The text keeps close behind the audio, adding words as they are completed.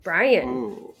Brian.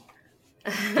 Oh,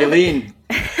 Eileen.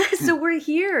 So we're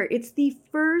here. It's the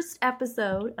first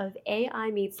episode of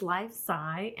AI Meets Life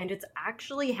Sci, and it's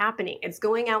actually happening. It's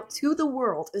going out to the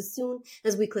world as soon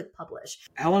as we click publish.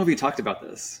 How long have we talked about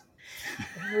this?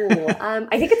 I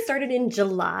think it started in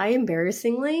July,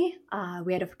 embarrassingly.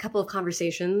 We had a couple of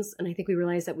conversations, and I think we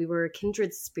realized that we were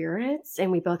kindred spirits,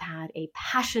 and we both had a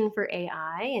passion for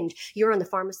AI, and you're on the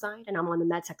pharma side, and I'm on the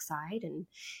medtech side, and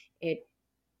it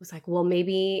was like, well,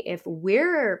 maybe if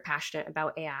we're passionate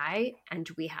about AI and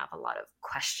we have a lot of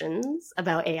questions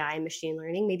about AI and machine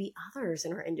learning, maybe others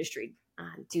in our industry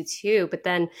do too. But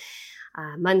then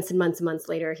months and months and months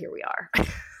later, here we are.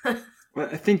 Well,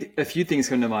 I think a few things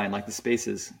come to mind, like the space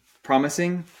is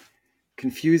promising,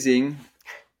 confusing,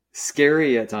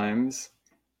 scary at times.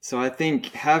 So I think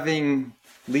having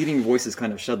leading voices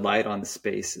kind of shed light on the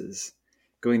space is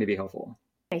going to be helpful.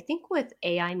 I think with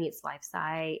AI Meets Life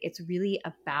Sci, it's really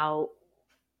about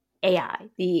AI,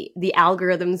 the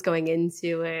algorithms going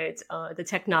into it, the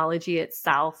technology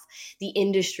itself, the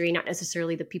industry, not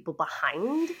necessarily the people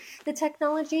behind the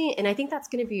technology. And I think that's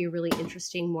going to be a really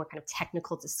interesting, more kind of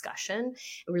technical discussion,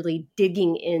 really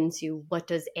digging into what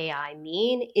does AI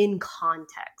mean in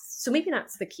context. So maybe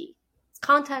that's the key.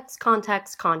 Context,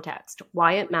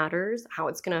 why it matters, how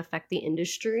it's going to affect the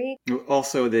industry.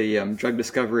 Also, the drug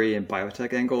discovery and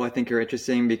biotech angle, I think, are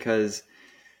interesting because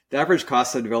the average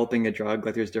cost of developing a drug,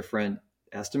 like there's different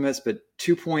estimates, but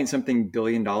 $2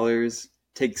 billion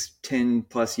takes 10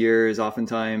 plus years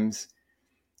oftentimes.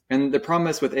 And the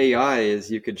promise with AI is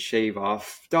you could shave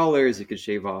off dollars, you could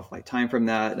shave off like time from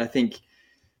that. And I think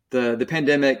the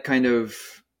pandemic kind of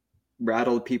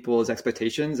rattled people's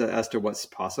expectations as to what's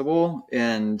possible.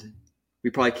 And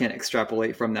we probably can't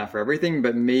extrapolate from that for everything,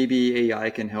 but maybe AI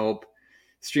can help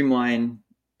streamline.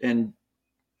 And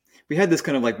we had this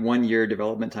kind of like 1 year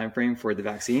development timeframe for the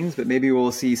vaccines, but maybe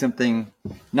we'll see something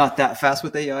not that fast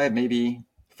with AI, maybe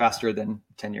faster than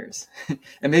 10 years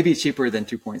and maybe cheaper than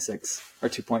 2.6 or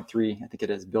 2.3, I think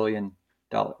it is, $billion.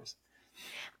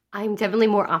 I'm definitely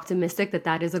more optimistic that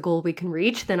that is a goal we can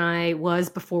reach than I was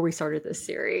before we started this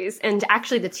series. And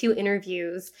actually, the two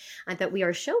interviews that we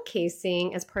are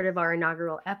showcasing as part of our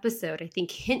inaugural episode, I think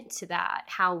hint to that,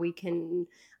 how we can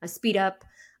speed up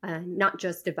not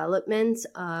just development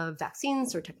of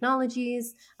vaccines or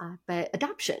technologies, but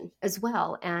adoption as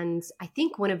well. And I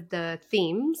think one of the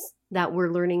themes that we're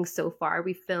learning so far,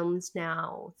 we filmed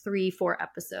now 3-4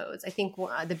 episodes. I think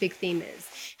the big theme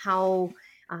is how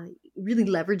really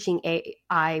leveraging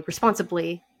AI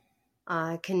responsibly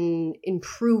can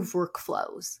improve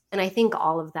workflows. And I think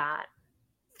all of that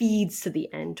feeds to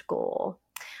the end goal.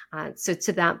 So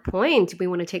to that point, we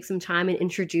want to take some time and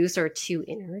introduce our two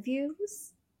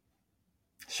interviews.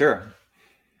 Sure.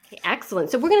 Okay, excellent.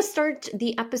 So we're going to start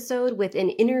the episode with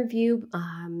an interview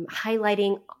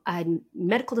highlighting a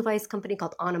medical device company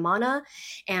called Anumana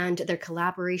and their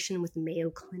collaboration with Mayo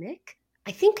Clinic.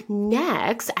 I think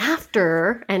next,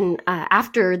 after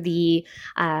the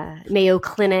Mayo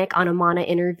Clinic Anumana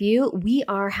interview, we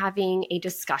are having a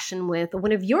discussion with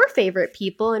one of your favorite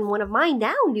people and one of my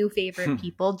now new favorite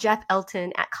people, Jeff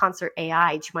Elton at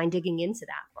ConcertAI. Do you mind digging into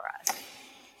that for us?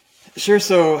 Sure.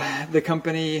 So the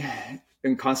company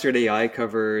in ConcertAI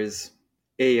covers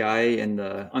AI in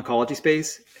the oncology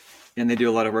space, and they do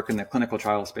a lot of work in the clinical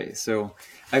trial space. So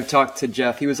I've talked to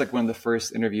Jeff. He was like one of the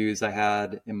first interviews I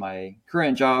had in my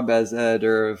current job as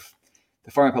editor of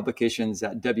the pharma publications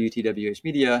at WTWH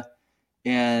Media.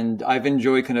 And I've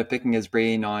enjoyed kind of picking his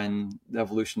brain on the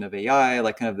evolution of AI,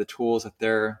 like kind of the tools that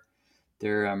they're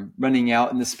running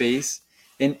out in the space.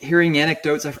 And hearing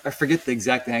anecdotes, I forget the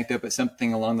exact anecdote, but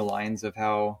something along the lines of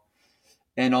how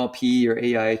NLP or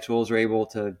AI tools are able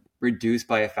to reduce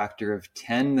by a factor of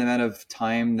 10 the amount of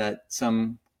time that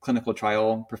some clinical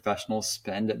trial professionals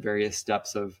spend at various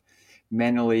steps of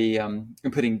manually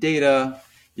inputting data.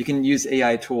 You can use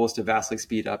AI tools to vastly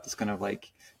speed up this kind of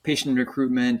like patient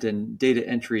recruitment and data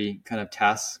entry kind of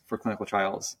tasks for clinical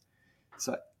trials.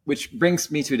 So, which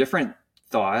brings me to a different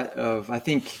thought of, I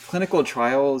think clinical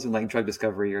trials and like drug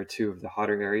discovery are two of the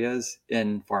hotter areas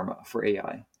in pharma for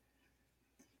AI.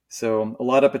 So a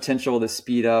lot of potential to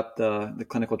speed up the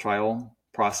clinical trial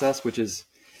process, which is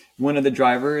one of the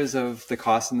drivers of the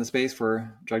cost in the space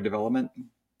for drug development.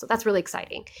 So that's really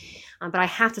exciting. But I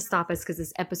have to stop us because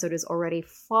this episode is already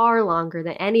far longer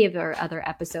than any of our other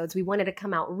episodes. We wanted to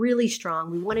come out really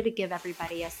strong. We wanted to give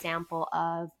everybody a sample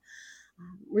of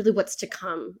really what's to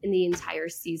come in the entire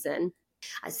season.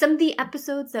 Some of the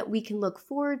episodes that we can look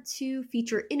forward to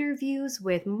feature interviews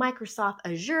with Microsoft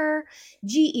Azure,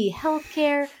 GE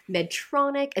Healthcare,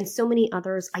 Medtronic, and so many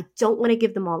others. I don't want to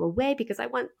give them all away because I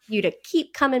want you to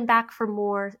keep coming back for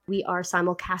more. We are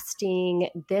simulcasting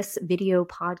this video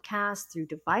podcast through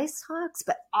Device Talks,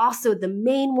 but also the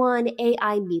main one,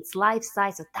 AI Meets Life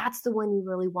Sci. So that's the one you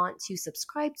really want to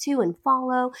subscribe to and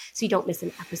follow so you don't miss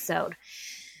an episode.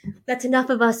 That's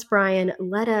enough of us, Brian.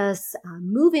 Let us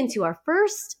move into our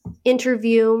first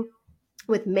interview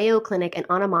with Mayo Clinic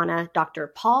Anumana,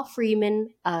 Dr. Paul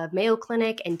Friedman of Mayo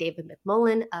Clinic and David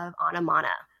McMullen of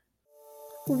Anumana.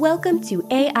 Welcome to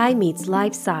AI Meets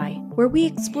Life Sci, where we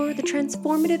explore the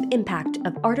transformative impact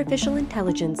of artificial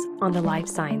intelligence on the life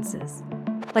sciences.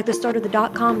 Like the start of the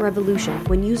 .com revolution,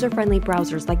 when user-friendly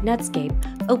browsers like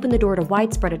Netscape opened the door to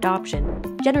widespread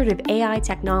adoption, generative AI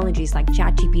technologies like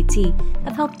ChatGPT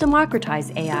have helped democratize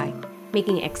AI,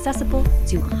 making it accessible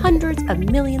to hundreds of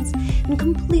millions and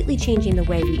completely changing the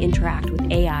way we interact with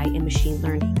AI and machine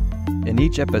learning. In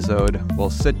each episode, we'll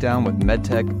sit down with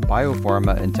medtech,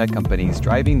 biopharma, and tech companies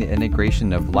driving the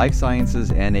integration of life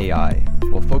sciences and AI.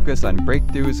 We'll focus on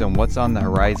breakthroughs and what's on the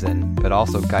horizon, but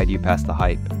also guide you past the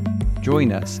hype.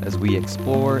 Join us as we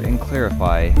explore and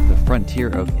clarify the frontier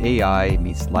of AI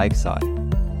meets life sci.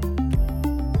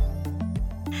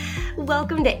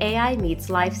 Welcome to AI Meets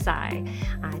Life Sci.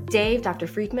 Dave, Dr.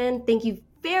 Friedman, thank you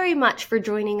very much for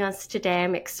joining us today.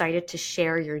 I'm excited to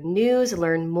share your news,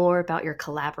 learn more about your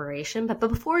collaboration. But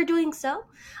before doing so,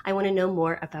 I want to know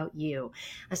more about you.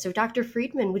 So Dr.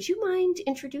 Friedman, would you mind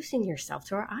introducing yourself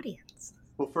to our audience?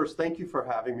 Well, first, thank you for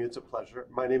having me. It's a pleasure.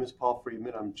 My name is Paul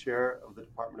Friedman. I'm chair of the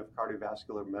Department of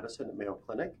Cardiovascular Medicine at Mayo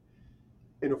Clinic.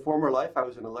 In a former life, I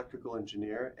was an electrical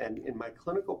engineer, and in my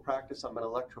clinical practice, I'm an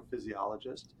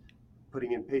electrophysiologist,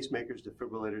 putting in pacemakers,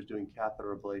 defibrillators, doing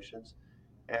catheter ablations,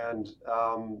 and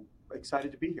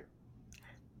excited to be here.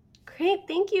 Great,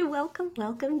 thank you.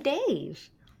 Welcome,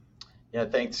 Dave. Yeah,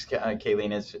 thanks,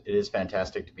 Kayleen. It is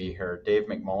fantastic to be here. Dave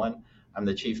McMullen. I'm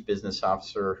the Chief Business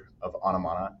Officer of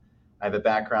Anumana. I have a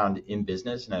background in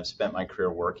business, and I've spent my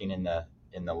career working in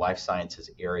the life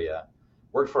sciences area.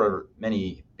 Worked for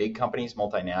many big companies,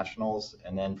 multinationals,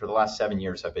 and then for the last 7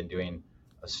 years, I've been doing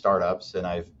startups, and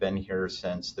I've been here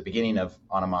since the beginning of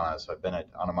Anumana. So I've been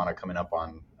at Anumana coming up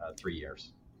on 3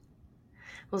 years.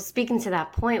 Well, speaking to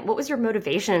that point, what was your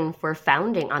motivation for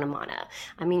founding Anumana?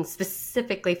 I mean,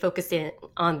 specifically focusing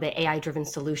on the AI-driven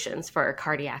solutions for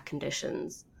cardiac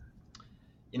conditions.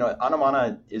 You know,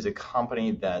 Anumana is a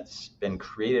company that's been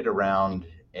created around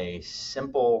a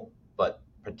simple but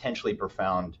potentially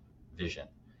profound vision.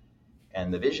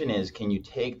 And the vision is, can you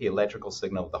take the electrical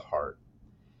signal of the heart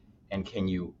and can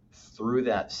you, through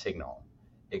that signal,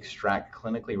 extract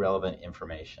clinically relevant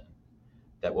information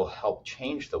that will help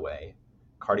change the way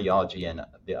cardiology and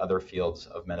the other fields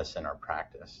of medicine are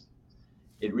practiced?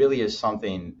 It really is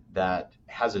something that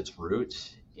has its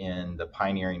roots in the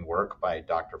pioneering work by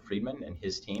Dr. Friedman and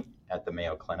his team at the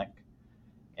Mayo Clinic.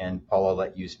 And Paul, I'll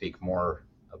let you speak more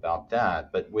about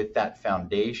that. But with that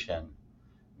foundation,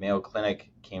 Mayo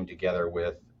Clinic came together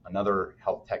with another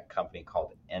health tech company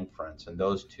called Inference. And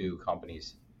those two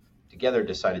companies together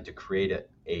decided to create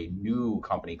a new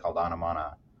company called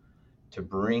Anumana to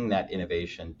bring that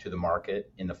innovation to the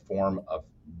market in the form of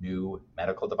new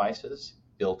medical devices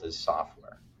built as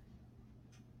software.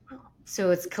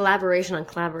 So it's collaboration on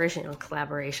collaboration on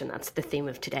collaboration. That's the theme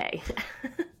of today.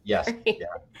 Yes. Right? Yeah.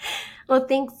 Well,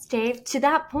 thanks, Dave. To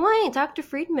that point, Dr.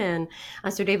 Friedman,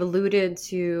 so Dave alluded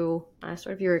to sort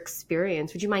of your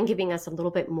experience. Would you mind giving us a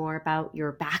little bit more about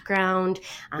your background,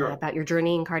 Sure. about your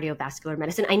journey in cardiovascular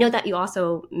medicine? I know that you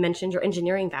also mentioned your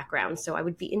engineering background, so I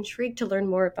would be intrigued to learn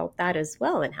more about that as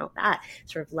well and how that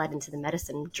sort of led into the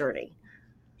medicine journey.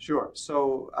 Sure.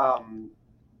 So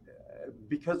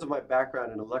because of my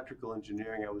background in electrical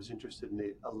engineering, I was interested in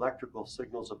the electrical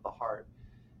signals of the heart.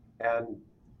 And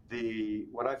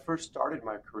when I first started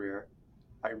my career,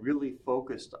 I really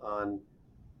focused on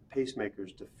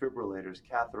pacemakers, defibrillators,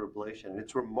 catheter ablation. And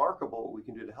it's remarkable what we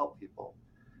can do to help people.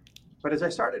 But as I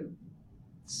started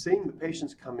seeing the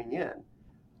patients coming in,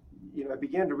 I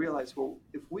began to realize, well,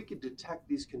 if we could detect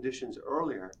these conditions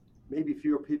earlier, maybe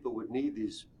fewer people would need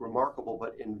these remarkable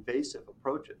but invasive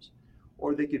approaches.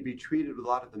 Or they could be treated with a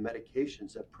lot of the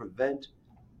medications that prevent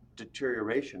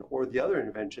deterioration or the other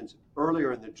interventions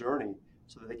earlier in the journey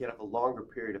so that they can have a longer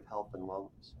period of health and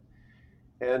wellness.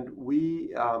 And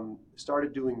we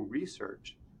started doing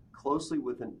research closely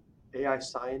with an AI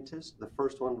scientist. The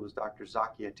first one was Dr.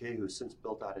 Zaki Ateh, who has since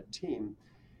built out a team.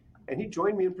 And he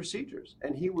joined me in procedures.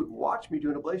 And he would watch me do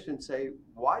an ablation and say,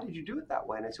 why did you do it that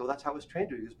way? And I said, well, that's how I was trained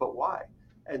to do this, but why?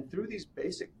 And through these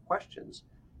basic questions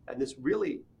and this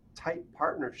really tight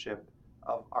partnership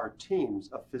of our teams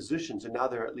of physicians, and now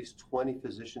there are at least 20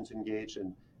 physicians engaged,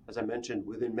 and as I mentioned,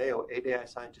 within Mayo, 8 AI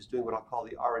scientists doing what I'll call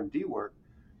the R&D work,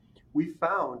 we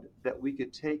found that we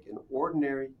could take an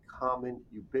ordinary, common,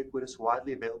 ubiquitous,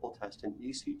 widely available test, an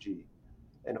ECG,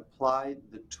 and apply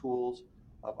the tools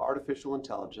of artificial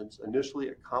intelligence, initially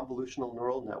a convolutional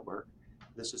neural network.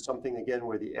 This is something, again,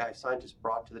 where the AI scientists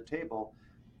brought to the table,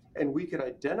 and we could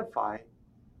identify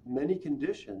many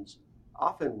conditions,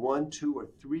 often 1, 2, or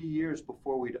 3 years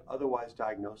before we'd otherwise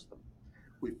diagnose them.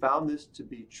 We found this to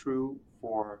be true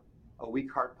for a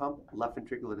weak heart pump, left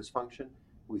ventricular dysfunction.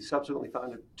 We subsequently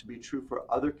found it to be true for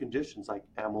other conditions like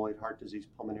amyloid heart disease,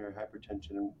 pulmonary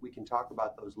hypertension, and we can talk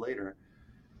about those later.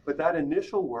 But that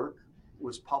initial work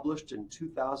was published in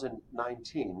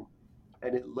 2019,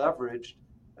 and it leveraged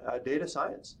data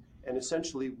science. And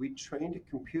essentially, we trained a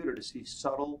computer to see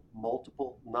subtle,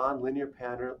 multiple, nonlinear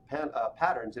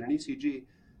patterns in an ECG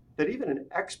that even an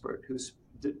expert who's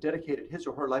dedicated his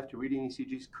or her life to reading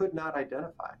ECGs could not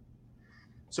identify.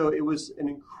 So it was an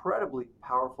incredibly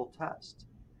powerful test.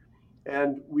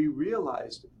 And we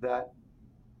realized that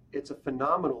it's a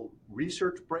phenomenal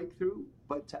research breakthrough,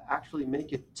 but to actually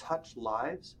make it touch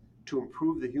lives, to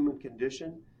improve the human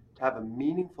condition, to have a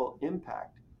meaningful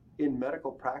impact in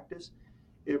medical practice,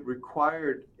 it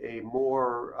required a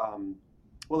more,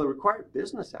 it required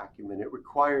business acumen. It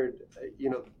required,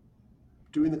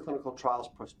 doing the clinical trials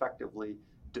prospectively,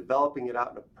 developing it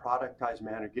out in a productized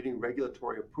manner, getting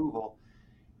regulatory approval.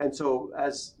 And so,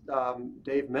 as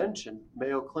Dave mentioned,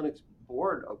 Mayo Clinic's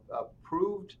board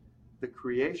approved the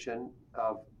creation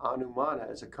of Anumana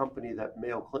as a company that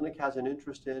Mayo Clinic has an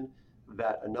interest in,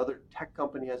 that another tech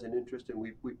company has an interest in.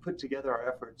 We put together our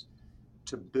efforts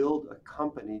to build a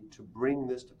company to bring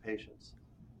this to patients.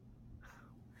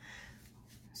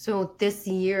 So this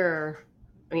year,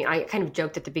 I kind of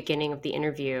joked at the beginning of the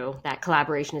interview that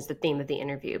collaboration is the theme of the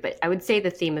interview, but I would say the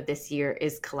theme of this year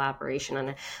is collaboration.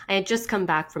 And I had just come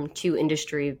back from 2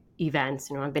 industry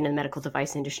events. I've been in the medical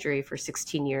device industry for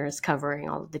 16 years, covering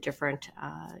all of the different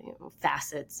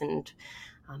facets and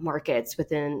markets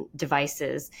within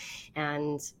devices.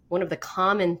 And one of the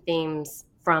common themes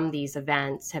from these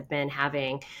events have been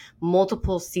having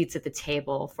multiple seats at the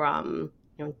table from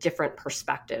different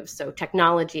perspectives. So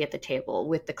technology at the table,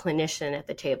 with the clinician at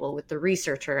the table, with the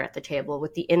researcher at the table,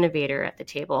 with the innovator at the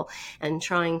table, and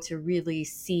trying to really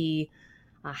see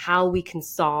how we can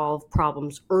solve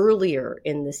problems earlier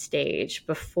in the stage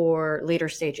before later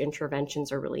stage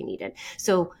interventions are really needed.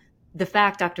 So the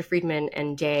fact, Dr. Friedman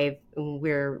and Dave,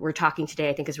 we're talking today,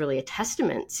 I think is really a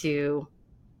testament to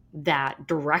that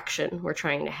direction we're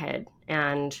trying to head.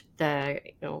 And the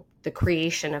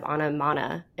creation of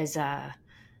Anumana is a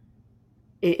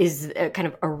kind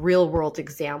of a real world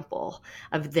example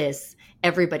of this.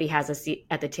 Everybody has a seat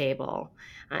at the table.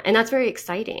 And that's very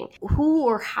exciting. Who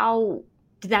or how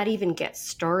did that even get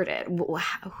started?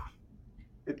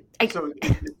 It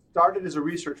started as a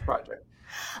research project.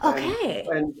 Okay.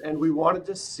 And we wanted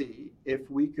to see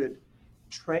if we could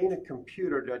train a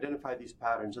computer to identify these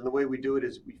patterns. And the way we do it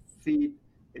is we feed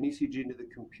an ECG into the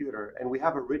computer, and we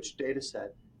have a rich data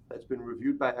set that's been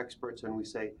reviewed by experts, and we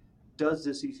say, does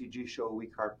this ECG show a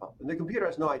weak heart pump? And the computer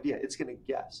has no idea. It's going to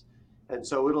guess. And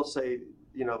so it'll say,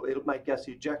 it might guess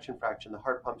the ejection fraction. The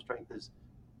heart pump strength is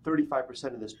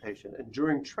 35% in this patient. And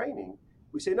during training,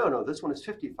 we say, no, this one is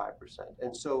 55%.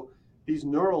 And so these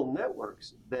neural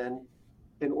networks then,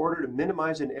 in order to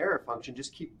minimize an error function,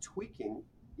 just keep tweaking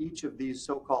each of these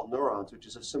so-called neurons, which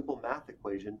is a simple math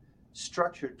equation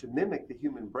structured to mimic the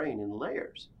human brain in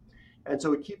layers. And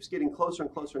so it keeps getting closer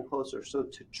and closer and closer. So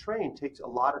to train takes a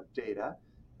lot of data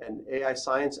and AI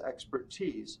science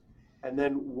expertise. And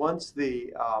then once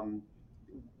it's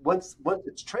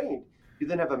trained, you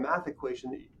then have a math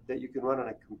equation that you can run on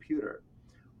a computer.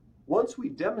 Once we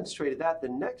demonstrated that, the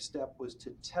next step was to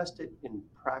test it in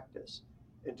practice.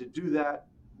 And to do that,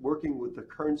 working with the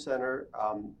Kern Center,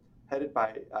 headed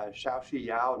by Xiaoxi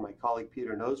Yao and my colleague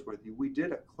Peter Noseworthy, we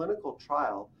did a clinical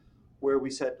trial where we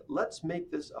said, let's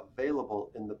make this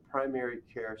available in the primary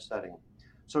care setting.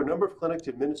 So a number of clinics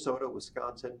in Minnesota,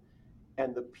 Wisconsin,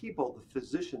 and the people, the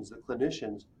physicians, the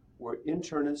clinicians, were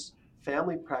internists,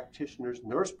 family practitioners,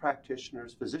 nurse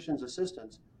practitioners, physician's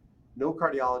assistants, no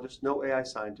cardiologists, no AI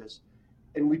scientists.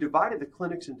 And we divided the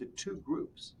clinics into 2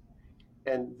 groups.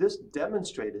 And this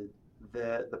demonstrated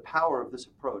the power of this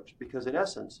approach, because in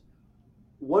essence,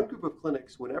 one group of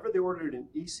clinics, whenever they ordered an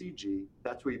ECG,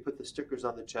 that's where you put the stickers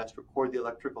on the chest, record the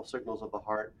electrical signals of the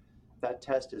heart. That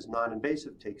test is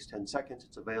non-invasive, takes 10 seconds.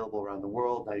 It's available around the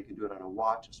world. Now you can do it on a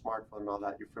watch, a smartphone, and all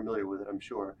that. You're familiar with it, I'm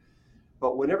sure.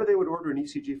 But whenever they would order an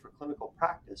ECG for clinical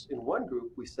practice, in one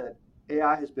group we said,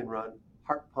 AI has been run,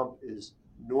 heart pump is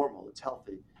normal, it's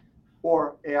healthy.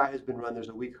 Or AI has been run, there's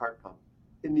a weak heart pump.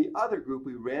 In the other group,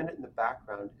 we ran it in the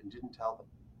background and didn't tell them.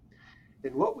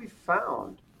 And what we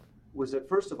found was that,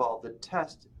 first of all, the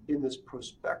test in this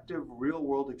prospective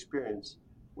real-world experience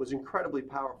was incredibly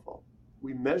powerful.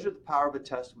 We measured the power of a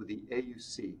test with the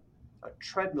AUC, a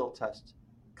treadmill test,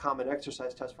 common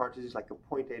exercise test for heart disease, like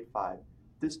a 0.85.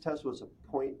 This test was a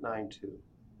 0.92.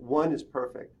 1 is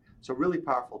perfect. So really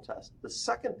powerful test. The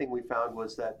second thing we found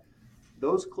was that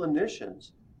those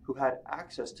clinicians who had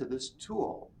access to this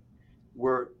tool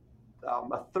were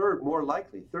a third more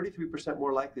likely, 33%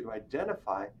 more likely to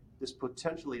identify this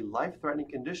potentially life-threatening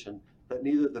condition that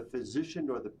neither the physician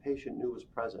nor the patient knew was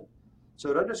present. So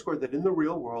it underscored that in the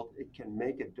real world, it can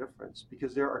make a difference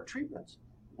because there are treatments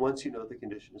once you know the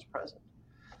condition is present.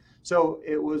 So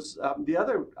it was, the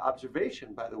other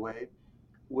observation, by the way,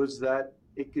 was that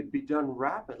it could be done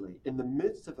rapidly. In the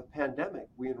midst of a pandemic,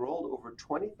 we enrolled over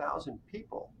 20,000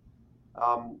 people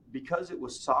because it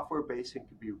was software-based and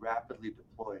could be rapidly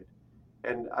deployed.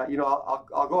 And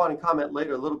I'll go on and comment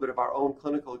later a little bit of our own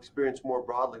clinical experience more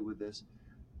broadly with this.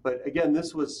 But again,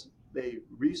 this was a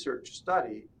research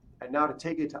study, and now to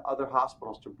take it to other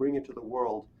hospitals, to bring it to the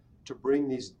world, to bring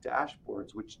these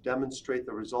dashboards which demonstrate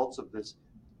the results of this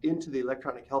into the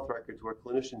electronic health records where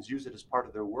clinicians use it as part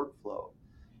of their workflow.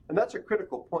 And that's a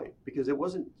critical point because it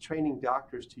wasn't training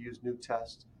doctors to use new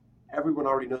tests. Everyone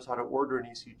already knows how to order an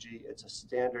ECG. It's a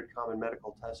standard common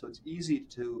medical test, so it's easy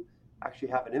to actually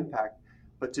have an impact.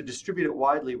 But to distribute it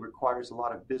widely requires a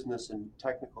lot of business and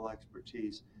technical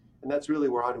expertise. And that's really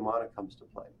where Anumana comes to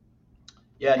play.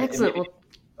 Yeah, excellent. And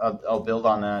I'll build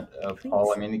on that,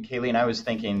 Paul. I mean, Kayleen, I was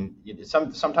thinking,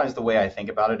 sometimes the way I think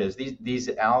about it is these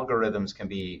algorithms can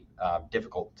be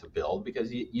difficult to build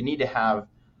because you need to have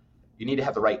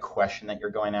the right question that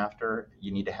you're going after.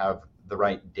 You need to have the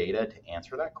right data to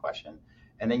answer that question.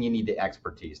 And then you need the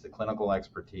expertise, the clinical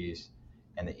expertise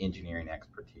and the engineering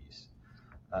expertise.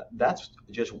 That's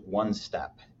just one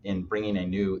step in bringing a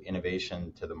new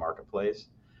innovation to the marketplace.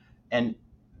 And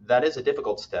that is a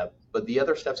difficult step, but the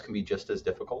other steps can be just as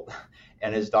difficult.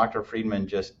 And as Dr. Friedman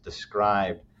just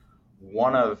described,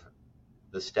 one of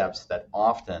the steps that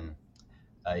often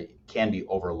can be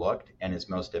overlooked and is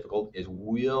most difficult is,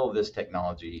 will this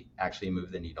technology actually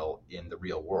move the needle in the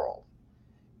real world?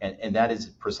 And that is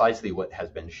precisely what has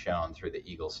been shown through the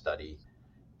EAGLE study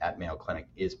at Mayo Clinic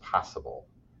is possible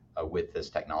with this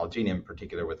technology, and in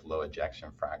particular with low ejection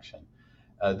fraction.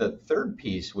 The third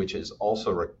piece, which is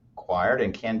also required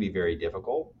and can be very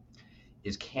difficult,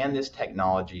 is can this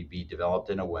technology be developed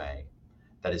in a way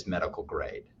that is medical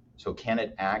grade? So can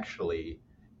it actually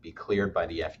be cleared by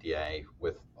the FDA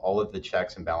with all of the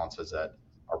checks and balances that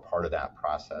are part of that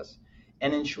process,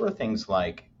 and ensure things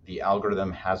like the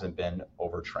algorithm hasn't been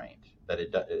overtrained, that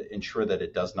ensure that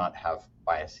it does not have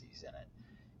biases in it,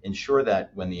 ensure that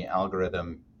when the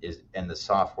algorithm is, and the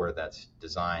software that's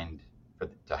designed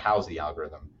to house the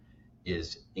algorithm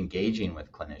is engaging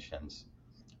with clinicians,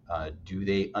 do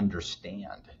they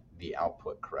understand the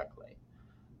output correctly?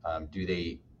 Do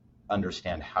they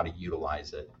understand how to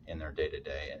utilize it in their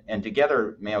day-to-day? And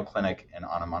together, Mayo Clinic and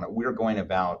Anumana, we're going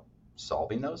about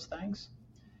solving those things.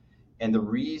 And the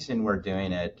reason we're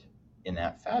doing it in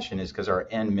that fashion is because our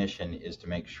end mission is to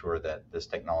make sure that this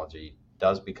technology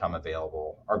does become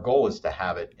available. Our goal is to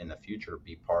have it in the future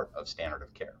be part of standard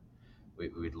of care.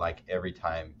 We'd like every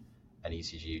time an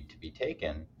ECG to be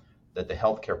taken, that the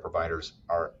healthcare providers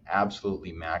are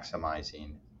absolutely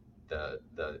maximizing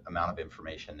the amount of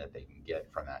information that they can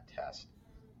get from that test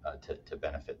to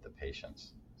benefit the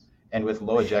patients. And with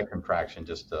low ejection fraction,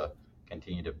 just to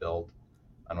continue to build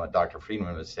on what Dr.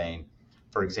 Friedman was saying,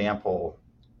 for example,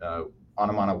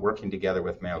 Anumana working together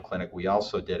with Mayo Clinic, we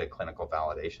also did a clinical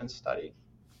validation study,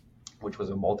 which was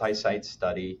a multi-site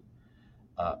study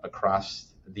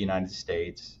across the United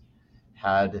States,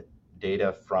 had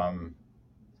data from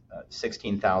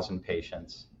 16,000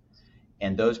 patients,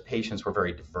 and those patients were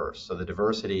very diverse. So the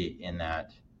diversity in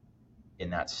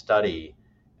that study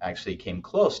actually came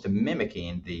close to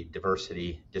mimicking the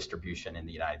diversity distribution in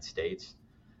the United States.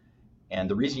 And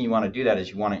the reason you want to do that is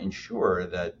you want to ensure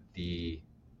that the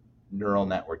neural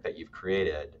network that you've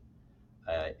created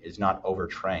is not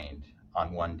overtrained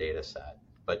on one data set,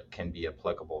 but can be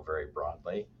applicable very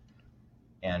broadly.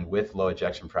 And with low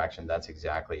ejection fraction, that's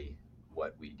exactly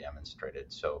what we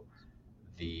demonstrated. So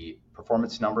the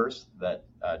performance numbers that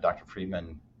Dr.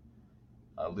 Friedman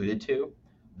alluded to,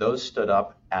 those stood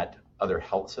up at other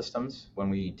health systems when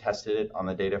we tested it on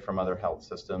the data from other health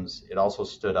systems. It also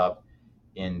stood up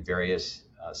in various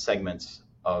segments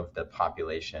of the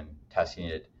population, testing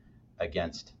it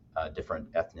against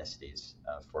different ethnicities,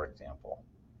 for example.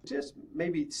 Just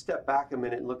maybe step back a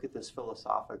minute and look at this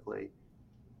philosophically.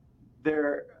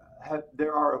 There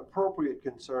are appropriate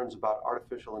concerns about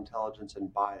artificial intelligence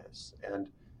and bias. And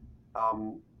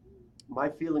my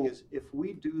feeling is if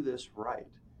we do this right,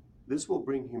 this will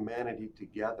bring humanity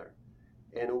together.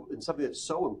 And something that's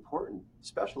so important,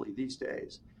 especially these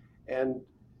days. And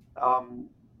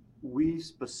we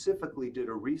specifically did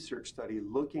a research study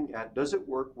looking at, does it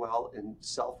work well in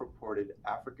self-reported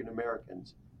African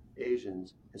Americans,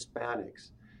 Asians, Hispanics?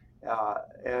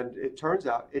 And it turns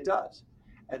out it does.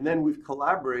 And then we've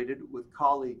collaborated with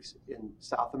colleagues in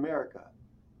South America,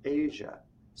 Asia,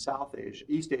 South Asia,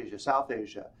 East Asia, South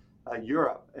Asia,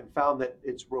 Europe, and found that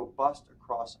it's robust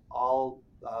across all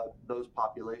those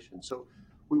populations. So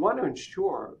we want to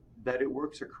ensure that it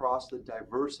works across the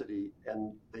diversity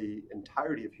and the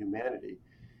entirety of humanity.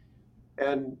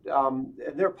 And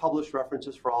there are published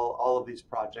references for all of these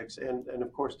projects. And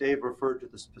of course, Dave referred to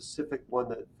the specific one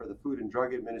that for the Food and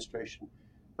Drug Administration.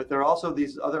 But there are also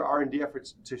these other R&D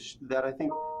efforts that I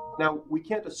think, now we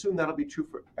can't assume that'll be true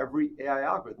for every AI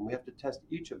algorithm. We have to test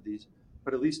each of these.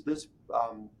 But at least this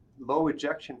low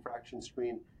ejection fraction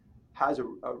screen has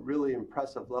a really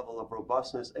impressive level of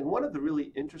robustness. And one of the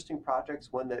really interesting projects,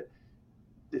 one that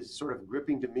is sort of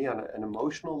gripping to me on an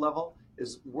emotional level,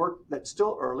 is work that's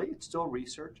still early, it's still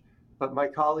research, but my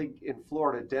colleague in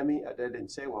Florida, Demi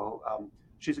Adedesewo,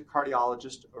 she's a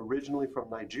cardiologist originally from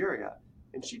Nigeria,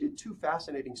 and she did two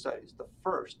fascinating studies. The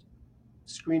first,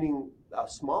 screening a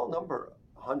small number,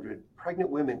 100 pregnant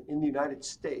women in the United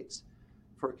States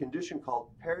for a condition called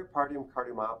pericardium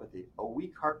cardiomyopathy, a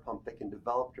weak heart pump that can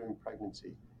develop during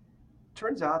pregnancy.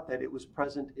 Turns out that it was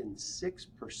present in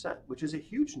 6%, which is a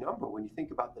huge number when you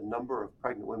think about the number of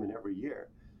pregnant women every year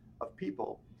of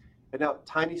people. And now,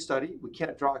 tiny study, we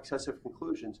can't draw excessive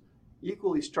conclusions.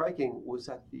 Equally striking was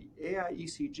that the AI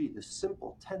ECG, the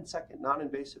simple 10-second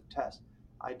non-invasive test,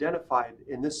 identified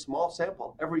in this small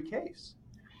sample every case.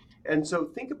 And so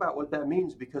think about what that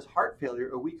means, because heart failure,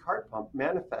 a weak heart pump,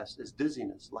 manifests as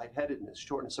dizziness, lightheadedness,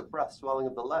 shortness of breath, swelling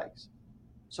of the legs.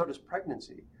 So does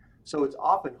pregnancy. So it's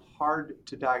often hard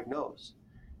to diagnose.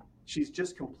 She's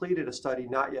just completed a study,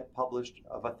 not yet published,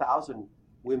 of 1,000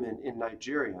 women in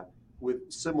Nigeria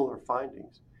with similar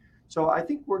findings. So I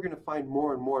think we're going to find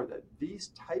more and more that these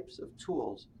types of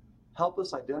tools help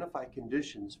us identify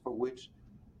conditions for which,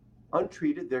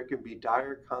 untreated, there can be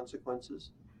dire consequences.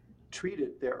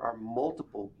 Treated, there are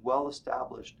multiple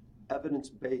well-established,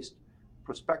 evidence-based,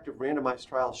 prospective randomized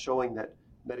trials showing that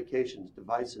medications,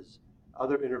 devices,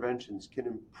 other interventions can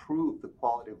improve the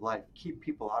quality of life, keep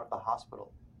people out of the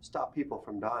hospital, stop people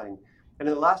from dying. And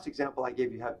in the last example I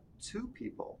gave, you have two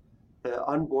people, the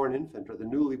unborn infant or the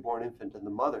newly born infant and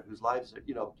the mother, whose lives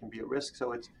can be at risk.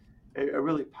 So it's a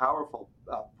really powerful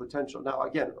potential. Now,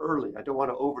 again, early. I don't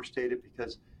want to overstate it,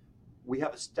 because we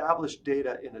have established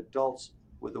data in adults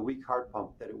with a weak heart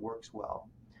pump that it works well.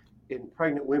 In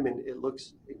pregnant women, it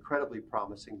looks incredibly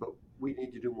promising, but we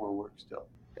need to do more work still.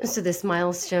 So this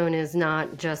milestone is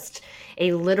not just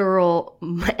a literal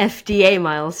FDA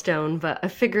milestone, but a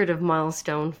figurative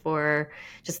milestone for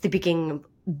just the beginning of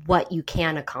what you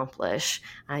can accomplish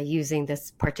using this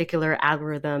particular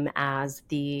algorithm as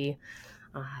the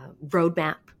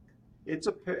roadmap.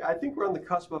 I think we're on the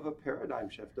cusp of a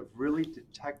paradigm shift of really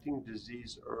detecting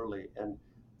disease early, and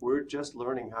we're just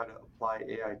learning how to apply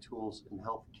AI tools in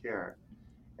healthcare.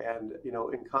 And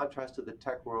in contrast to the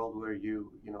tech world where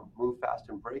you move fast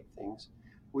and break things,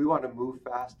 we want to move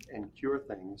fast and cure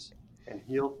things and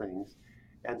heal things.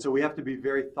 And so we have to be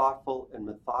very thoughtful and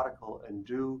methodical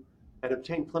and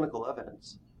obtain clinical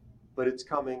evidence. But it's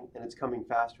coming, and it's coming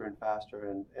faster and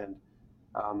faster. And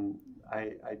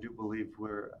I do believe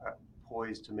we're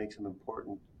poised to make some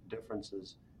important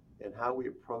differences in how we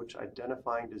approach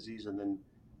identifying disease and then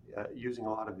using a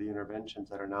lot of the interventions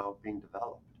that are now being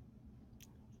developed.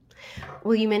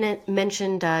 Well, you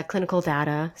mentioned clinical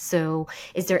data. So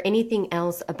is there anything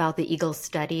else about the EAGLE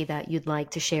study that you'd like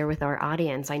to share with our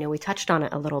audience? I know we touched on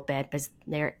it a little bit, but is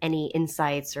there any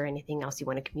insights or anything else you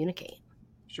want to communicate?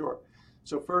 Sure.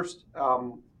 So first,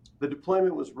 the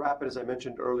deployment was rapid, as I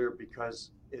mentioned earlier,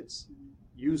 because it's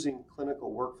using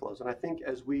clinical workflows. And I think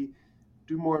as we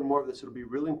do more and more of this, it'll be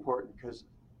really important, because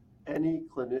any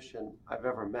clinician I've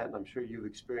ever met, and I'm sure you've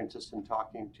experienced this in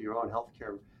talking to your own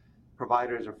healthcare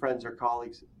providers or friends or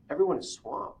colleagues, everyone is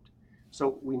swamped.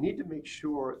 So we need to make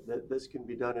sure that this can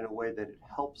be done in a way that it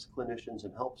helps clinicians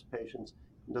and helps patients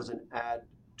and doesn't add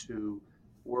to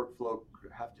workflow,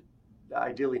 have to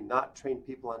ideally not train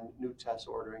people on new test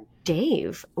ordering.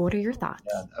 Dave, what are your thoughts?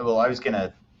 Yeah, well, I was going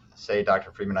to say,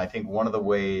 Dr. Friedman, I think one of the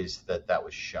ways that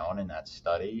was shown in that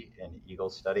study, in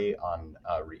Eagle's study on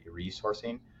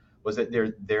resourcing, was that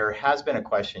there has been a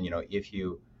question, if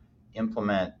you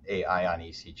implement AI on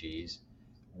ECGs,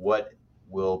 what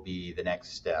will be the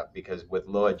next step? Because with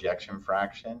low ejection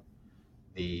fraction,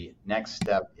 the next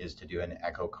step is to do an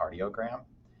echocardiogram.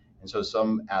 And so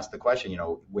some ask the question,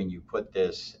 when you put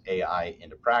this AI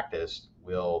into practice,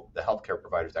 will the healthcare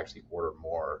providers actually order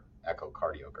more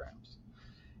echocardiograms?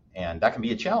 And that can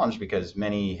be a challenge because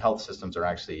many health systems are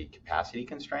actually capacity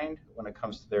constrained when it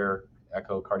comes to their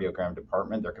echocardiogram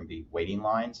department. There can be waiting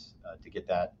lines to get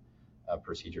that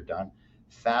procedure done.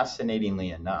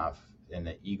 Fascinatingly enough, in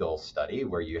the Eagle study,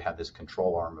 where you have this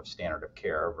control arm of standard of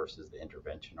care versus the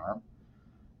intervention arm,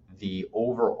 the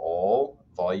overall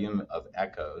volume of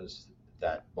echoes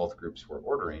that both groups were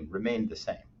ordering remained the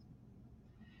same.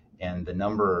 And the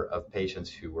number of patients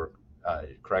who were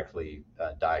correctly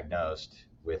diagnosed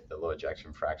with the low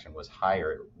ejection fraction was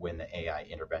higher when the AI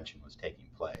intervention was taking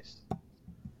place.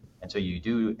 And so you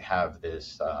do have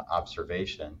this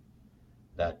observation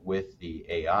that with the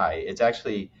AI, it's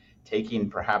actually taking,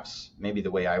 perhaps maybe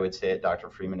the way I would say it, Dr.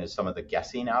 Freeman, is some of the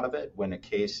guessing out of it. When a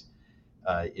case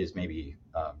is maybe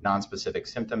non-specific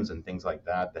symptoms and things like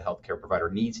that, the healthcare provider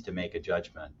needs to make a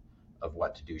judgment of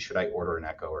what to do. Should I order an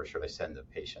echo or should I send the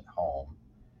patient home?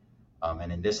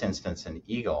 And in this instance, in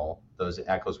Eagle, those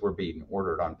echoes were being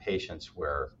ordered on patients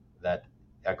where that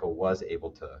echo was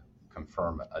able to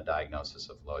confirm a diagnosis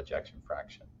of low ejection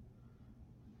fraction.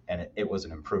 And it was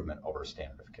an improvement over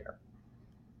standard of care.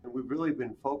 And we've really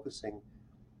been focusing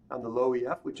on the low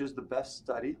EF, which is the best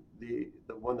study, the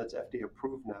one that's FDA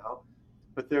approved now.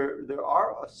 But there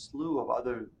are a slew of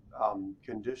other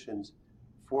conditions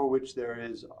for which there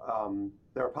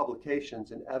are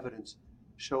publications and evidence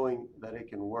showing that it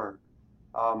can work.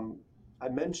 I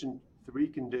mentioned 3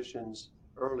 conditions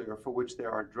earlier for which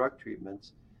there are drug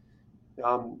treatments.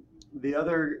 The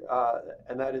other,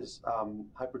 and that is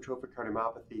hypertrophic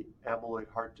cardiomyopathy, amyloid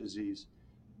heart disease,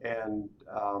 and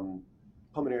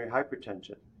pulmonary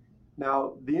hypertension.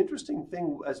 Now, the interesting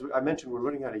thing, as I mentioned, we're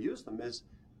learning how to use them, is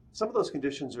some of those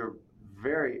conditions are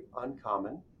very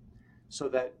uncommon, so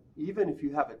that even if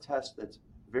you have a test that's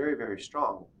very, very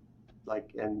strong,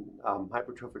 like in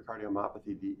hypertrophic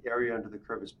cardiomyopathy, the area under the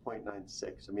curve is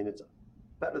 0.96. I mean, it's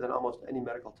better than almost any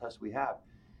medical test we have.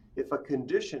 If a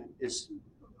condition is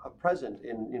present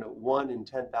in 1 in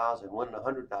 10,000, 1 in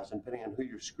 100,000, depending on who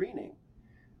you're screening,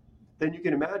 then you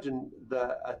can imagine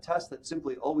a test that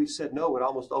simply always said no would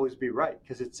almost always be right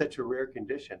because it's such a rare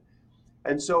condition.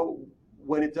 And so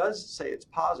when it does say it's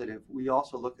positive, we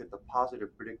also look at the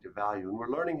positive predictive value. And we're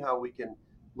learning how we can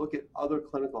look at other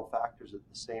clinical factors at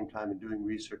the same time and doing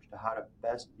research to how to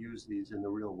best use these in the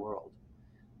real world.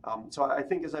 So I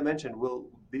think, as I mentioned,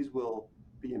 these will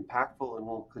be impactful, and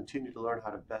we'll continue to learn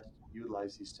how to best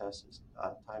utilize these tests as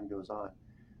time goes on.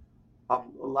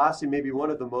 Lastly, maybe one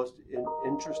of the most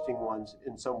interesting ones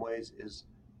in some ways is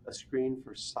a screen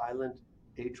for silent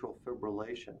atrial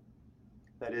fibrillation.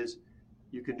 That is,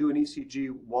 you can do an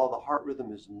ECG while the heart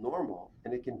rhythm is normal,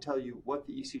 and it can tell you what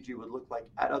the ECG would look like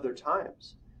at other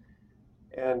times.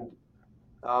 And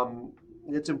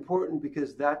it's important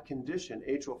because that condition,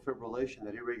 atrial fibrillation,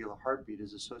 that irregular heartbeat,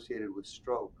 is associated with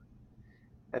stroke.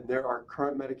 And there are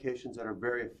current medications that are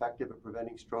very effective at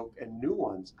preventing stroke, and new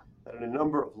ones that in a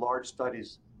number of large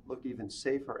studies look even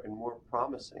safer and more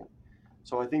promising.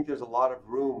 So I think there's a lot of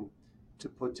room to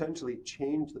potentially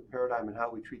change the paradigm in how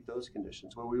we treat those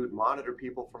conditions, where we would monitor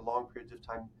people for long periods of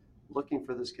time looking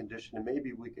for this condition, and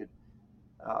maybe we could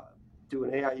do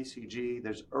an AI ECG.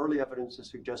 There's early evidence to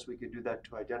suggest we could do that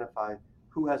to identify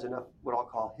who has enough, what I'll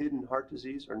call hidden heart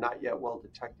disease, or not yet well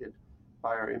detected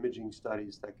by our imaging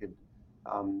studies that could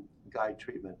guide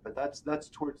treatment. But that's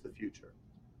towards the future.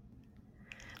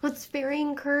 Well, it's very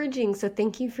encouraging. So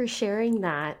thank you for sharing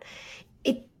that.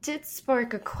 It did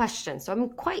spark a question. So I'm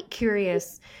quite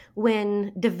curious,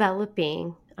 when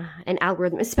developing an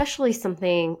algorithm, especially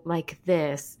something like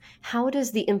this, how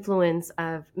does the influence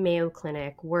of Mayo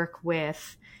Clinic work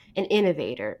with an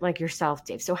innovator like yourself,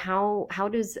 Dave? So how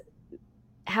is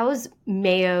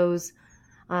Mayo's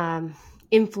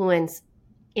influence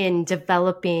in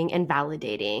developing and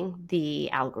validating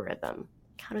the algorithm?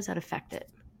 How does that affect it?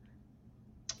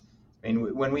 I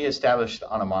mean, when we established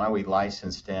Anumana, we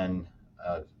licensed in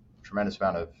a tremendous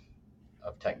amount of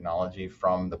technology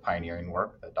from the pioneering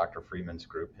work that Dr. Freeman's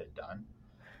group had done.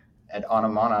 At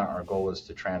Anumana, our goal was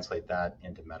to translate that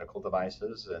into medical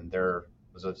devices, and there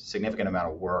was a significant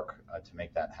amount of work to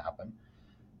make that happen.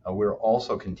 We're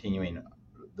also continuing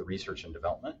the research and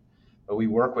development, but we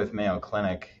work with Mayo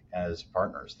Clinic as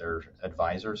partners. They're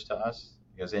advisors to us.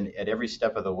 because at every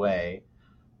step of the way,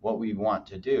 what we want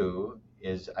to do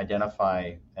is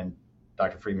identify, and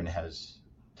Dr. Friedman has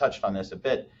touched on this a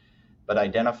bit, but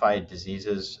identify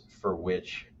diseases for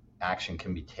which action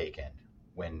can be taken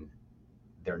when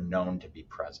they're known to be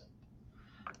present.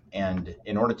 And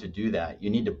in order to do that,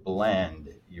 you need to blend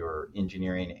your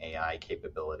engineering AI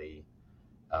capability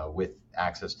with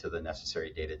access to the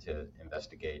necessary data to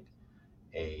investigate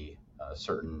a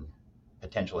certain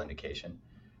potential indication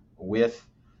with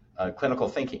clinical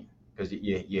thinking, because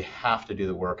you have to do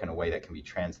the work in a way that can be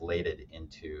translated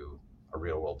into a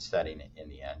real world setting in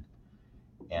the end.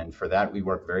 And for that, we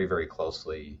work very, very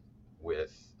closely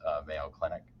with Mayo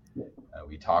Clinic.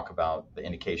 We talk about the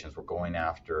indications we're going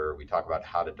after. We talk about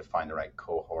how to define the right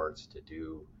cohorts to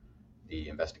do the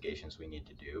investigations we need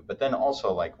to do. But then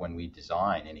also, like when we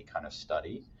design any kind of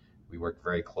study, we work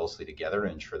very closely together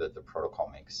to ensure that the protocol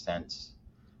makes sense,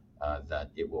 that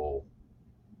it will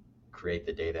create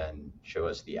the data and show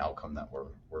us the outcome that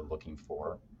we're looking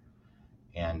for.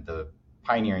 And the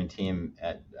pioneering team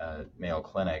at Mayo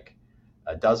Clinic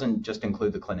doesn't just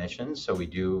include the clinicians. So we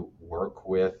do work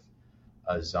with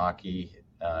Zaki,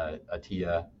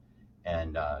 Atia,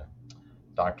 and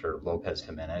Dr. Lopez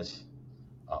Jimenez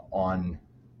on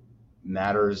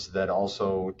matters that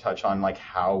also touch on like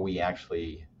how we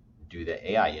actually do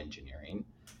the AI engineering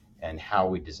and how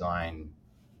we design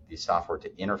the software to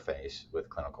interface with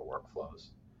clinical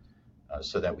workflows,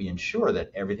 so that we ensure that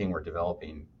everything we're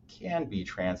developing can be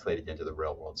translated into the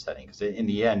real world setting. Because in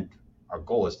the end, our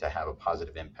goal is to have a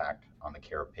positive impact on the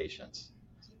care of patients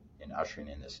in ushering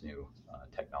in this new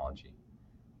technology.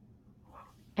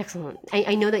 Excellent.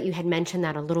 I know that you had mentioned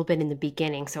that a little bit in the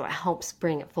beginning, so it helps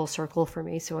bring it full circle for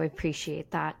me. So I appreciate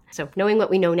that. So knowing what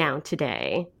we know now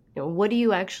today, what do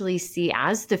you actually see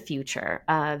as the future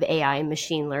of AI and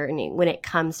machine learning when it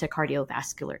comes to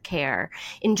cardiovascular care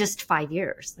in just 5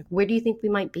 years? Like, where do you think we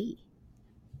might be?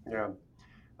 Yeah.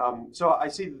 So I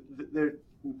see there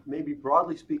may be,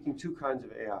 broadly speaking, two kinds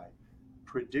of AI,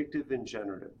 predictive and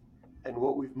generative. And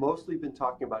what we've mostly been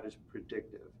talking about is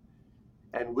predictive.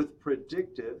 And with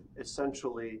predictive,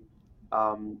 essentially,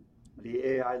 the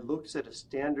AI looks at a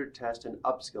standard test and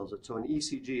upskills it. So an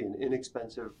ECG, an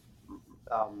inexpensive,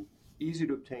 easy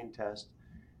to obtain test,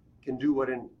 can do what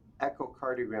an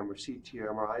echocardiogram or CT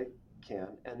or MRI can.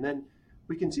 And then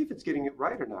we can see if it's getting it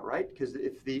right or not, right? Because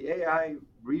if the AI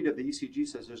read of the ECG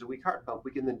says there's a weak heart pump,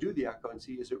 we can then do the echo and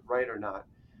see is it right or not.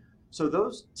 So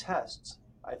those tests,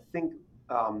 I think,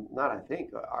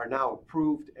 are now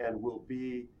approved and will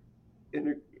be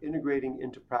integrating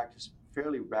into practice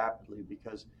fairly rapidly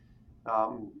because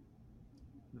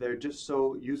they're just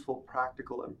so useful,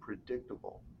 practical, and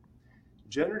predictable.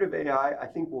 Generative AI, I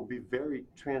think, will be very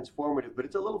transformative, but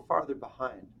it's a little farther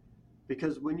behind.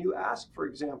 Because when you ask, for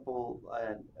example,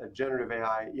 a generative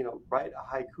AI, write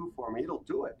a haiku for me, it'll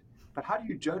do it. But how do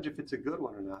you judge if it's a good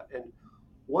one or not? And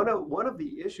one of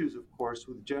the issues, of course,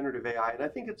 with generative AI, and I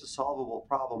think it's a solvable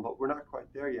problem, but we're not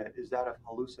quite there yet, is that of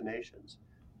hallucinations.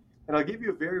 And I'll give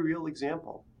you a very real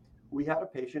example. We had a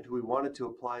patient who we wanted to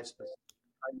apply a specific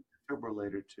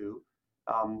defibrillator to,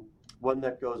 one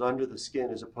that goes under the skin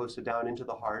as opposed to down into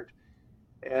the heart.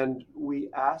 And we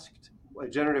asked a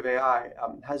generative AI,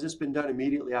 has this been done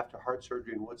immediately after heart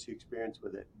surgery, and what's the experience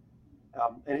with it?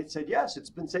 And it said, yes, it's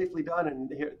been safely done.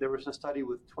 And here, there was a study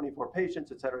with 24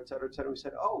 patients, et cetera, et cetera, et cetera. We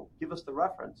said, oh, give us the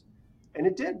reference. And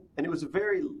it did. And it was a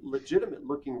very legitimate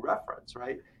looking reference,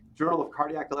 right? Journal of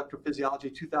Cardiac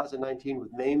Electrophysiology, 2019,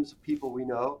 with names of people we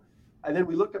know. And then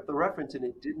we looked up the reference and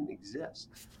it didn't exist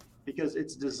because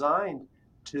it's designed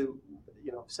to,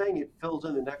 saying it fills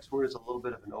in the next word is a little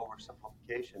bit of an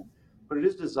oversimplification, but it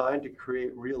is designed to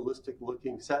create realistic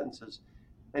looking sentences.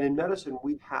 And in medicine,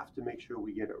 we have to make sure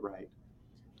we get it right.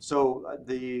 So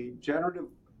the generative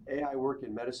AI work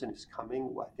in medicine is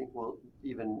coming. I think we'll,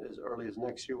 even as early as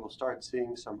next year, we'll start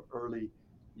seeing some early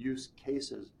use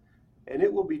cases. And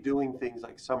it will be doing things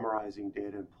like summarizing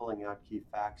data and pulling out key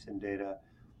facts and data.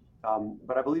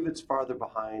 But I believe it's farther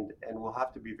behind, and we'll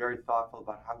have to be very thoughtful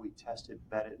about how we test it,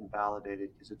 vet it, and validate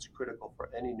it, because it's critical for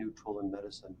any new tool in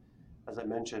medicine. As I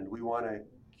mentioned, we want to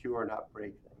cure, not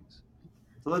break things.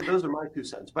 So those are my 2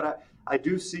 cents. But I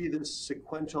do see this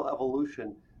sequential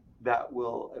evolution that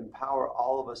will empower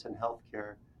all of us in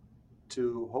healthcare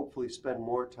to hopefully spend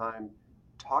more time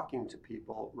talking to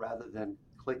people rather than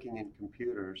clicking in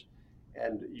computers,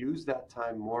 and use that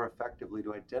time more effectively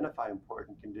to identify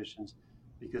important conditions,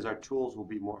 because our tools will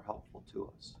be more helpful to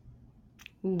us.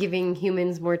 Giving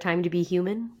humans more time to be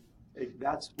human?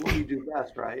 That's what we do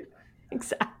best, right?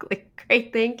 Exactly.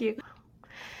 Great. Thank you.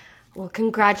 Well,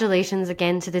 congratulations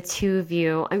again to the two of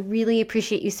you. I really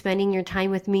appreciate you spending your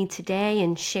time with me today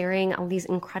and sharing all these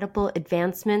incredible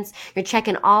advancements. You're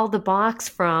checking all the box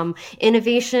from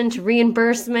innovation to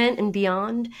reimbursement and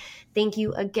beyond. Thank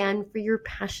you again for your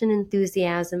passion,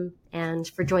 enthusiasm, and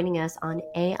for joining us on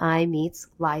AI Meets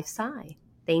Life Sci.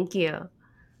 Thank you.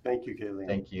 Thank you, Kayleen.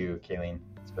 Thank you, Kayleen.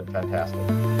 It's been fantastic.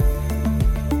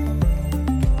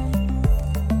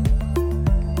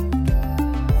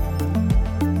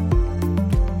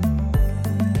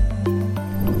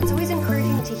 It's always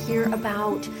encouraging to hear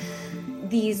about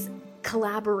these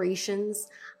collaborations,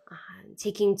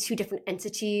 taking two different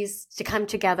entities to come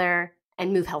together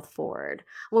and move health forward.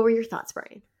 What were your thoughts,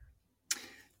 Brian?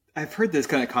 I've heard this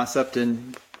kind of concept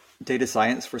in data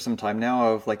science for some time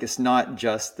now of like, it's not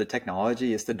just the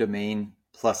technology, it's the domain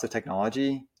plus the technology.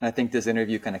 And I think this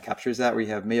interview kind of captures that, where you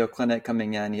have Mayo Clinic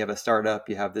coming in, you have a startup,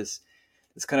 you have this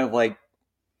kind of like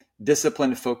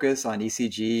disciplined focus on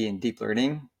ECG and deep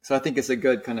learning. So I think it's a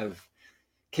good kind of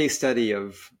case study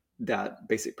of that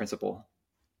basic principle.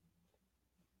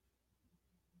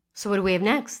 So what do we have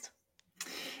next?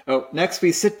 Oh, next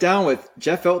we sit down with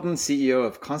Jeff Elton, CEO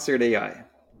of ConcertAI.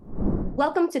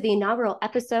 Welcome to the inaugural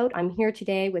episode. I'm here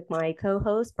today with my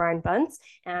co-host, Brian Bunce,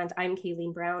 and I'm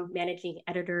Kayleen Brown, managing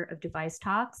editor of Device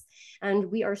Talks. And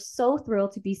we are so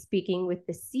thrilled to be speaking with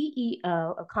the CEO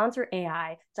of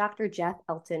ConcertAI, Dr. Jeff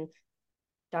Elton.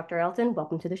 Dr. Elton,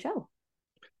 welcome to the show.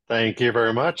 Thank you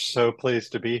very much. So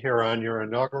pleased to be here on your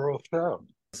inaugural show.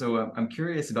 So I'm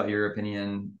curious about your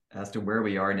opinion as to where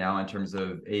we are now in terms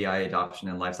of AI adoption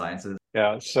in life sciences.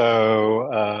 Yeah,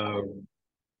 so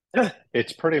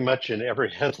it's pretty much in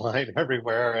every headline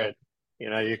everywhere. And,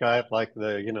 you got like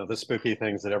the spooky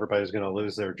things that everybody's going to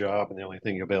lose their job and the only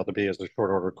thing you'll be able to be is a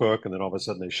short order cook. And then all of a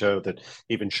sudden they show that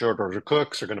even short order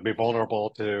cooks are going to be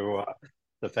vulnerable to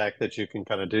the fact that you can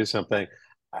kind of do something.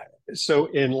 So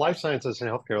in life sciences and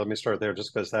healthcare, let me start there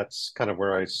just because that's kind of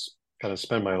where I kind of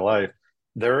spend my life.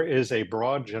 There is a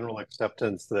broad general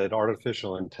acceptance that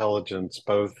artificial intelligence,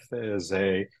 both as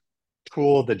a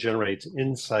tool that generates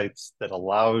insights that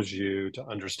allows you to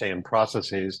understand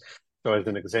processes. So as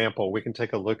an example, we can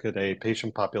take a look at a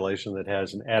patient population that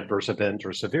has an adverse event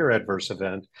or severe adverse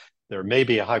event. There may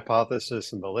be a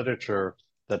hypothesis in the literature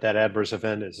that that adverse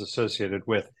event is associated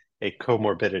with a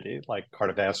comorbidity like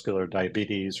cardiovascular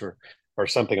diabetes or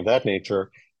something of that nature.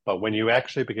 But when you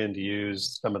actually begin to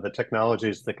use some of the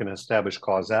technologies that can establish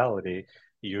causality,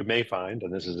 you may find,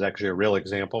 and this is actually a real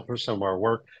example for some of our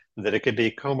work, that it could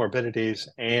be comorbidities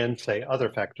and, say,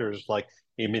 other factors like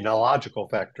immunological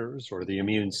factors or the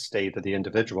immune state of the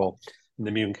individual and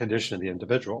the immune condition of the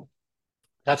individual.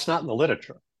 That's not in the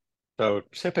literature. So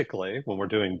typically, when we're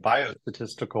doing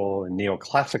biostatistical and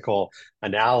neoclassical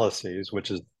analyses, which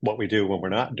is what we do when we're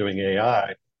not doing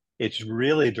AI, it's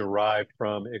really derived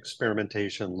from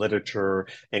experimentation, literature,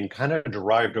 and kind of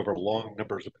derived over long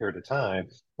numbers of period of time,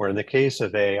 where in the case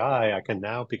of AI, I can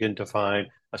now begin to find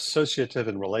associative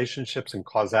and relationships and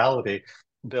causality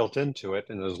built into it.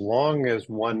 And as long as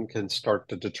one can start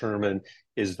to determine,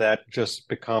 is that just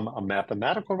become a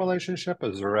mathematical relationship?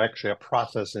 Is there actually a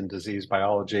process in disease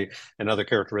biology and other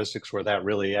characteristics where that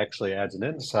really actually adds an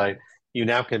insight? You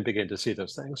now can begin to see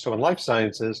those things. So in life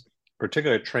sciences,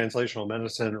 particularly translational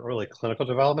medicine, early clinical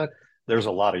development, there's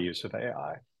a lot of use of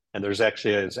AI. And there's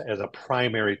actually as a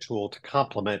primary tool to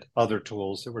complement other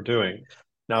tools that we're doing.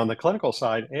 Now, on the clinical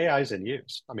side, AI is in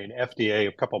use. I mean, FDA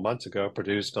a couple of months ago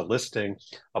produced a listing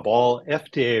of all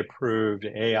FDA-approved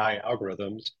AI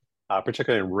algorithms,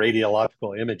 particularly in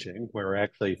radiological imaging, where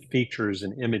actually features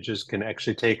and images can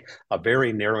actually take a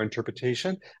very narrow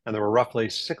interpretation. And there were roughly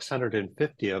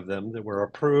 650 of them that were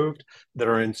approved that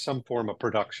are in some form of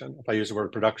production. If I use the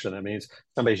word production, that means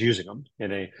somebody's using them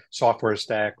in a software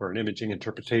stack or an imaging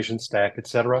interpretation stack, et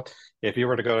cetera. If you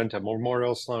were to go into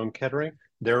Memorial Sloan Kettering,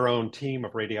 their own team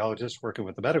of radiologists working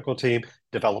with the medical team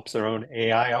develops their own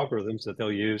AI algorithms that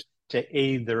they'll use to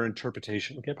aid their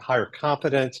interpretation, get higher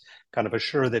confidence, kind of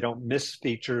assure they don't miss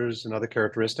features and other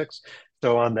characteristics.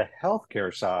 So on the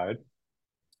healthcare side,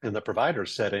 in the provider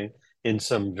setting, in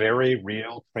some very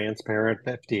real, transparent,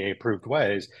 FDA-approved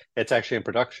ways, it's actually in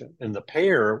production. In the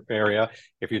payer area,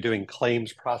 if you're doing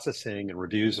claims processing and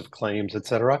reviews of claims, et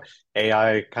cetera,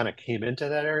 AI kind of came into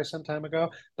that area some time ago,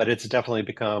 but it's definitely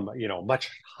become,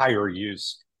 much higher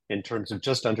use in terms of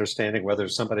just understanding whether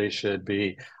somebody should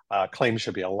be, claims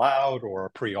should be allowed or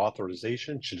a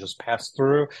pre-authorization should just pass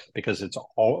through because it's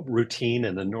all routine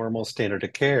and the normal standard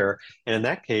of care. And in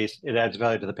that case, it adds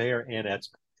value to the payer and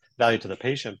adds value to the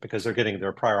patient because they're getting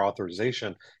their prior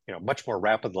authorization, much more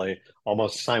rapidly,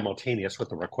 almost simultaneous with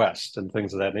the request and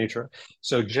things of that nature.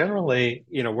 So generally,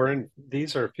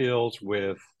 these are fields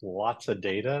with lots of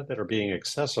data that are being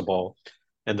accessible,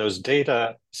 and those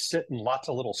data sit in lots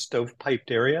of little stovepiped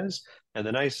areas. And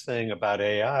the nice thing about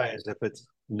AI is if it's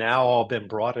now all been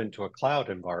brought into a cloud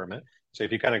environment. So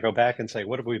if you kind of go back and say,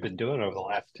 what have we been doing over the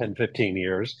last 10, 15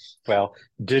 years? Well,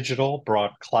 digital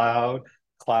brought cloud.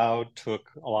 Cloud took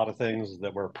a lot of things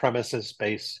that were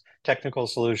premises-based technical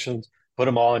solutions, put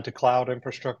them all into cloud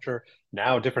infrastructure.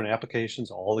 Now different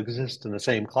applications all exist in the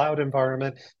same cloud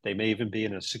environment. They may even be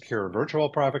in a secure virtual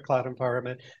private cloud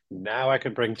environment. Now I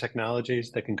can bring technologies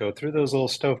that can go through those little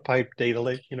stovepipe data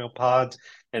lake, pods,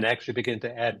 and actually begin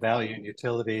to add value and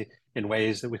utility in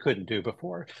ways that we couldn't do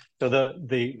before. So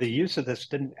the use of this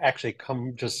didn't actually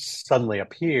come just suddenly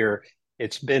appear.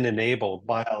 It's been enabled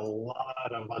by a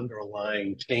lot of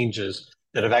underlying changes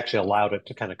that have actually allowed it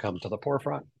to kind of come to the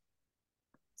forefront.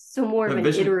 So more of an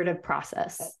iterative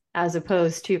process as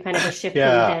opposed to kind of a shift from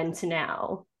then to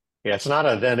now. Yeah, it's not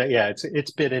a then. Yeah,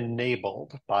 it's been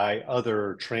enabled by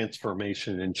other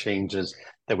transformation and changes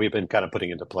that we've been kind of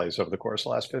putting into place over the course of the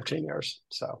last 15 years.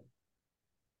 So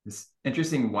it's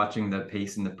interesting watching the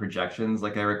pace and the projections.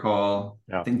 Like I recall,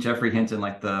 I think Jeffrey Hinton,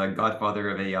 like the godfather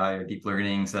of AI or deep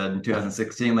learning, said in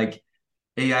 2016, like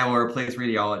AI will replace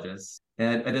radiologists.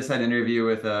 And I just had an interview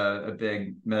with a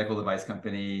big medical device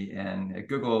company and a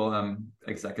Google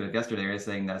executive yesterday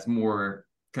saying that's more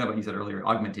kind of what you said earlier,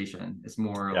 augmentation. It's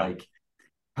more like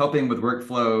helping with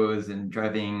workflows and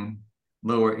driving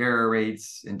lower error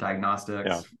rates in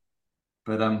diagnostics.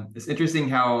 But it's interesting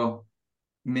how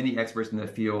many experts in the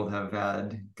field have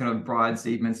had kind of broad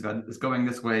statements about it's going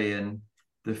this way and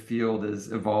the field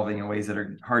is evolving in ways that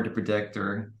are hard to predict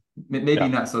or maybe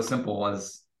not so simple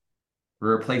as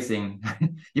replacing.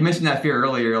 You mentioned that fear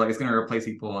earlier, like it's going to replace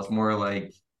people. It's more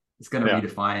like it's going to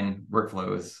redefine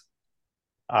workflows.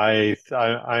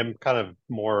 I'm kind of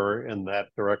more in that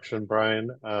direction,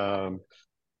 Brian.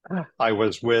 I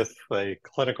was with a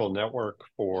clinical network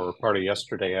for part of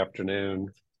yesterday afternoon,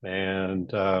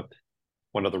 and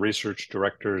one of the research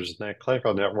directors in that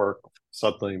clinical network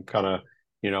suddenly kind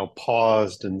of,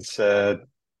 paused and said,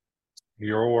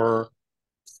 your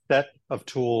set of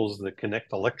tools that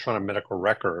connect electronic medical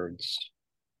records,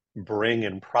 bring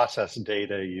and process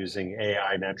data using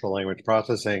AI, natural language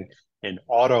processing, and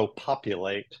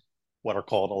auto-populate what are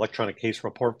called electronic case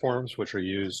report forms, which are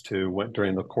used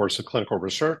during the course of clinical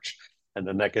research. And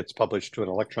then that gets published to an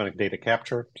electronic data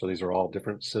capture. So these are all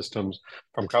different systems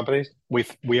from companies.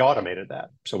 We automated that.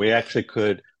 So we actually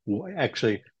could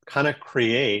kind of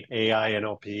create AI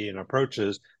NLP and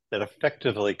approaches that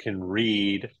effectively can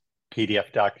read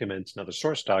PDF documents and other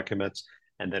source documents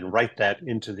and then write that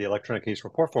into the electronic case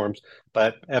report forms.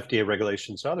 But FDA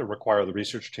regulations and other require the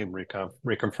research team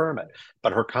reconfirm it.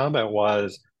 But her comment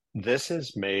was, this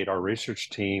has made our research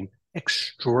team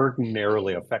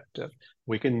extraordinarily effective.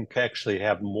 We can actually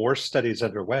have more studies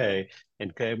underway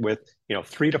and with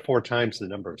 3 to 4 times the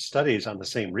number of studies on the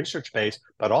same research base,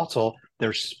 but also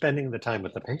they're spending the time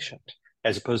with the patient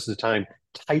as opposed to the time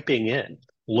typing in,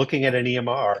 looking at an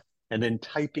EMR, and then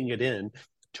typing it in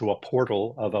to a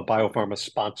portal of a biopharma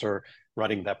sponsor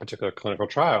running that particular clinical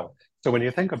trial. So when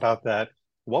you think about that,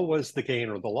 what was the gain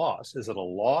or the loss? Is it a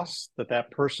loss that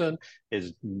that person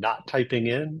is not typing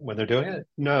in when they're doing it?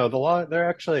 No, they're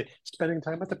actually spending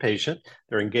time with the patient.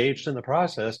 They're engaged in the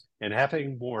process, and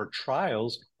having more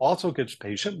trials also gives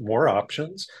patient more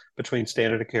options between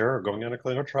standard of care or going on a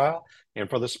clinical trial. And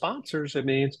for the sponsors, it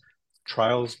means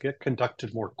trials get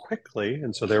conducted more quickly.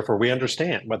 And so therefore we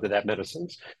understand whether that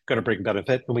medicine's going to bring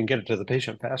benefit and we can get it to the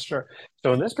patient faster.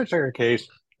 So in this particular case,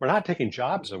 we're not taking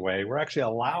jobs away. We're actually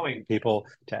allowing people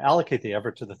to allocate the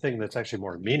effort to the thing that's actually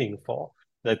more meaningful,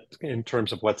 that in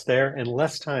terms of what's there, and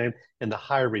less time in the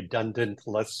high redundant,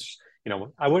 less, I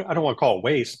don't want to call it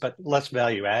waste, but less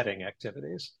value adding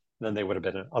activities than they would have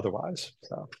been otherwise.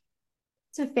 So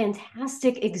it's a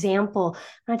fantastic example.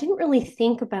 I didn't really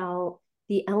think about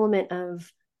the element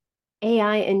of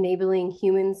AI enabling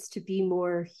humans to be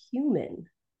more human.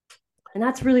 And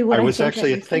that's really what I was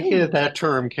actually thinking of that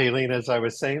term, Kayleen, as I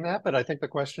was saying that. But I think the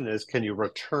question is, can you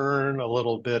return a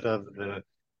little bit of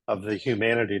the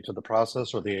humanity to the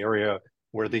process, or the area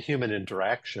where the human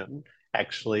interaction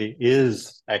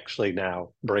is now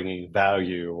bringing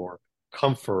value or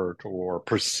comfort or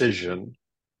precision?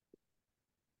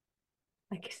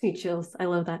 That gives me chills. I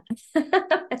love that.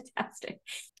 Fantastic.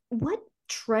 What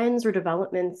trends or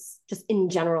developments, just in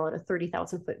general, at a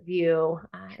 30,000 foot view,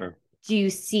 do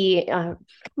you see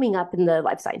coming up in the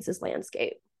life sciences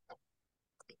landscape?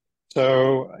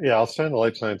 So yeah, I'll stay on the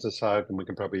life sciences side, and we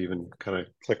can probably even kind of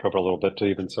click over a little bit to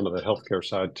even some of the healthcare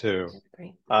side too.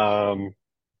 Great.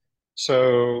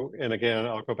 So, and again,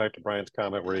 I'll go back to Brian's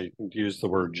comment where he used the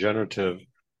word generative.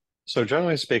 So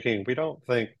generally speaking, we don't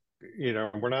think,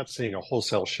 we're not seeing a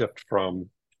wholesale shift from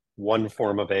one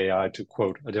form of AI to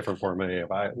quote a different form of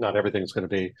AI. Not everything's going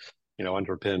to be,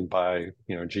 underpinned by,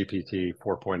 GPT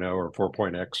 4.0 or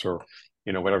 4.x or,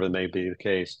 whatever may be the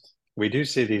case. We do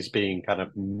see these being kind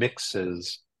of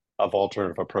mixes of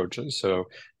alternative approaches. So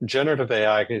generative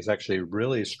AI is actually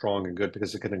really strong and good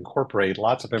because it can incorporate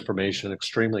lots of information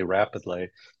extremely rapidly.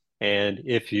 And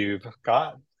if you've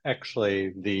got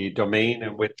actually the domain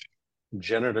in which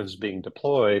generative is being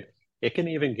deployed, it can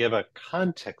even give a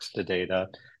context to data,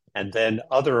 and then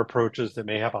other approaches that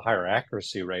may have a higher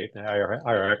accuracy rate,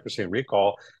 higher accuracy and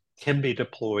recall can be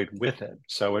deployed with it.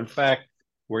 So in fact,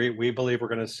 we believe we're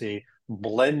going to see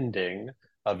blending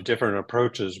of different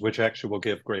approaches, which actually will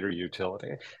give greater utility.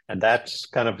 And that's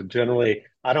kind of generally,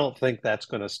 I don't think that's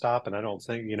going to stop. And I don't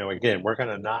think, again, we're going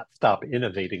to not stop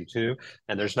innovating too.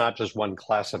 And there's not just one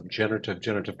class of generative.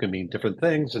 Generative can mean different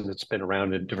things, and it's been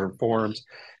around in different forms.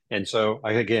 And so,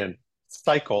 again,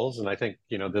 cycles, and I think,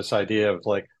 this idea of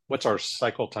like, what's our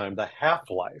cycle time, the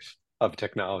half-life of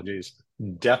technologies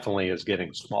definitely is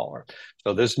getting smaller.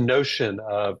 So this notion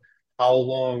of how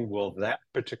long will that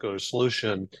particular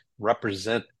solution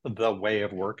represent the way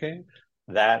of working,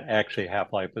 that actually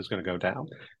half-life is going to go down.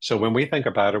 So when we think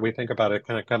about it,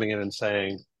 kind of coming in and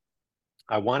saying,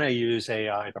 I want to use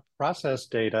AI to process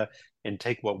data and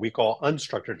take what we call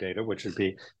unstructured data, which would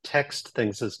be text,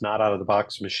 things that's not out of the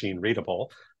box machine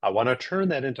readable. I want to turn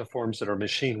that into forms that are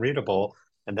machine readable.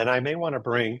 And then I may want to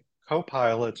bring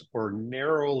copilots or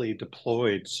narrowly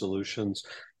deployed solutions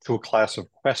to a class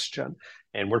of question.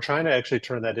 And we're trying to actually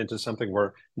turn that into something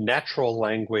where natural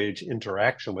language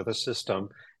interaction with a system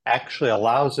actually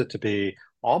allows it to be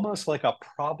almost like a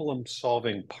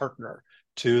problem-solving partner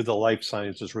to the life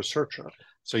sciences researcher.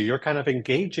 So you're kind of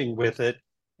engaging with it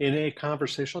in a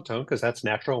conversational tone because that's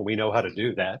natural and we know how to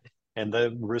do that. And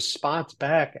the response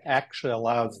back actually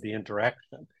allows the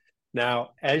interaction. Now,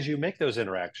 as you make those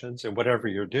interactions and whatever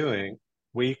you're doing,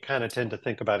 we kind of tend to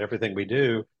think about everything we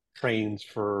do trains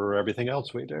for everything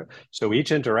else we do. So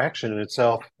each interaction in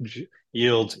itself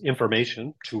yields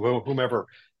information to whomever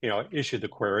issued the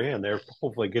query, and they're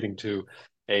hopefully getting to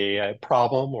a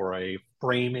problem or a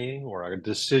framing or a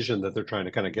decision that they're trying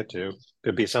to kind of get to.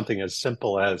 Could be something as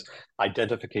simple as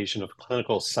identification of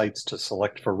clinical sites to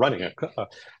select for running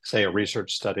say a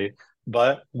research study.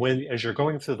 But as you're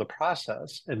going through the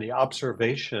process and the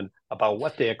observation about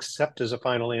what they accept as a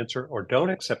final answer or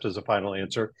don't accept as a final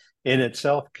answer in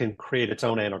itself can create its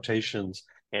own annotations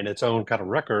and its own kind of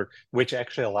record, which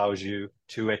actually allows you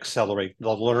to accelerate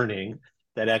the learning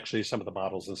that actually some of the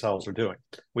models themselves are doing.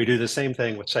 We do the same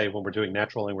thing with, say, when we're doing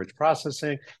natural language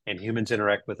processing and humans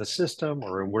interact with a system,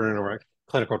 or we're in a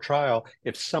clinical trial.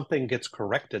 If something gets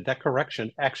corrected, that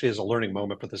correction actually is a learning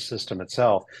moment for the system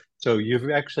itself. So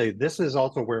this is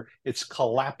also where it's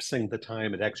collapsing the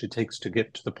time it actually takes to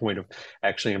get to the point of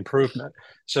actually improvement.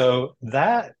 So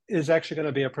that is actually going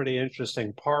to be a pretty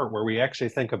interesting part where we actually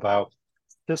think about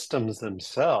systems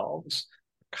themselves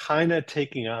kind of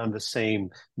taking on the same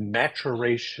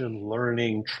maturation,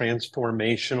 learning,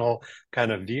 transformational kind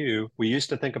of view. We used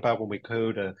to think about when we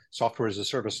code a software as a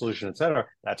service solution, et cetera,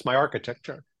 that's my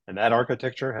architecture. And that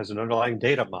architecture has an underlying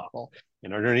data model.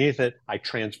 And underneath it, I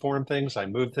transform things, I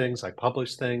move things, I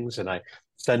publish things, and I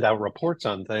send out reports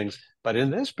on things. But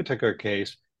in this particular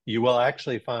case, you will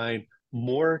actually find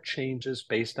more changes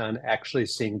based on actually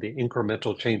seeing the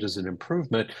incremental changes and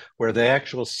improvement where the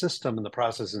actual system and the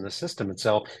process in the system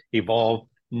itself evolve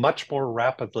much more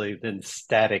rapidly than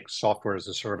static software as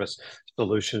a service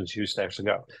solutions used to actually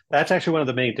go. That's actually one of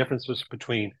the main differences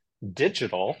between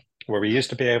digital, where we used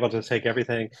to be able to take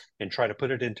everything and try to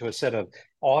put it into a set of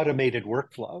automated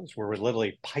workflows where we're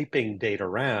literally piping data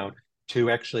around, to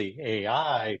actually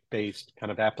AI-based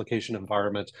kind of application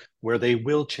environments where they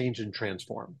will change and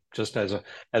transform just as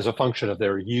a function of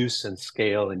their use and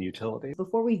scale and utility.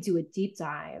 Before we do a deep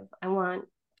dive, I want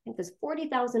this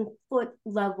 40,000 foot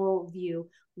level view.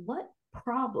 What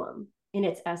problem in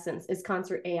its essence is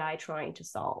ConcertAI trying to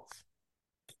solve?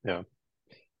 Yeah.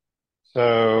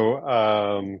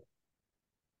 So,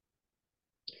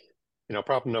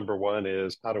 problem number one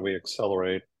is how do we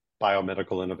accelerate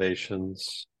biomedical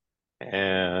innovations?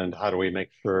 And how do we make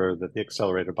sure that the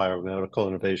accelerated biomedical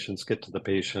innovations get to the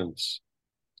patients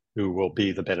who will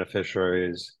be the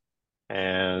beneficiaries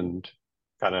and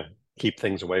kind of keep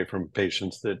things away from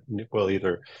patients that will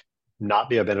either not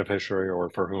be a beneficiary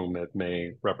or for whom it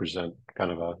may represent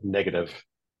kind of a negative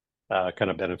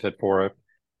kind of benefit for it.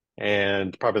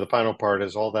 And probably the final part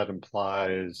is all that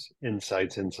implies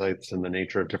insights in the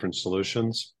nature of different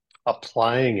solutions.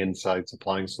 Applying insights,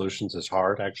 applying solutions is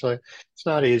hard, actually. It's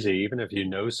not easy. Even if you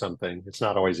know something, it's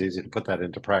not always easy to put that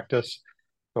into practice.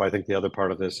 So I think the other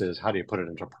part of this is how do you put it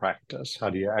into practice? How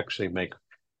do you actually make,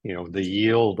 the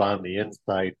yield on the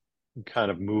insight kind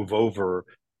of move over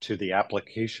to the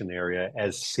application area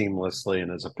as seamlessly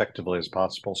and as effectively as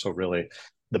possible? So really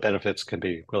the benefits can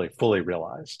be really fully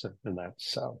realized in that.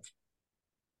 So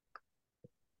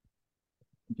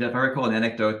Jeff, I recall an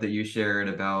anecdote that you shared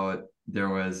about there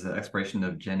was an exploration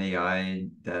of Gen AI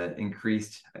that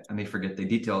increased, I may forget the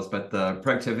details, but the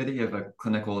productivity of a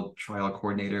clinical trial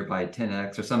coordinator by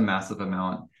 10x or some massive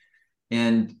amount.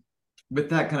 And with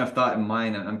that kind of thought in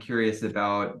mind, I'm curious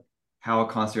about how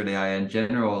ConcertAI in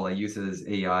general uses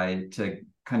AI to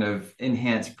kind of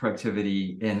enhance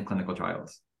productivity in clinical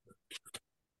trials.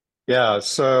 yeah,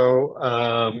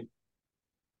 so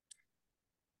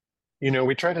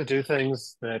we try to do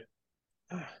things that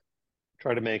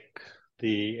try to make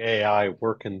the AI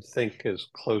work and think as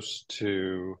close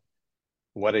to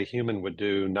what a human would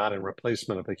do, not in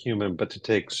replacement of a human, but to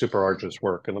take super arduous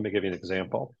work. And let me give you an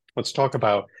example. Let's talk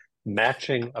about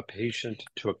matching a patient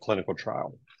to a clinical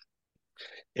trial.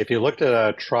 If you looked at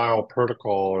a trial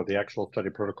protocol or the actual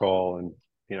study protocol, and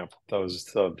those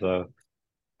of the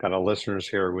kind of listeners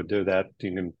here would do that,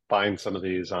 you can find some of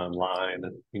these online,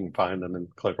 and you can find them in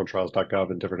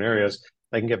clinicaltrials.gov in different areas.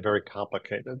 They can get very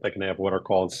complicated. They can have what are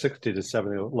called 60 to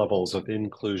 70 levels of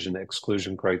inclusion,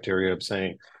 exclusion criteria of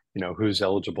saying, who's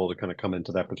eligible to kind of come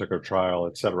into that particular trial,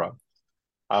 et cetera.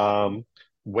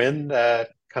 When that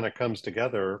kind of comes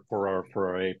together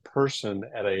for a person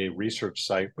at a research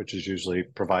site, which is usually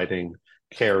providing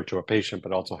care to a patient,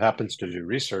 but also happens to do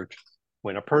research,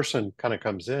 when a person kind of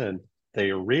comes in,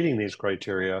 they are reading these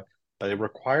criteria, but it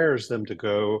requires them to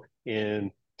go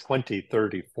in 20,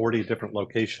 30, 40 different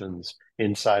locations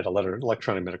inside an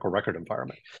electronic medical record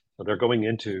environment. So they're going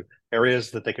into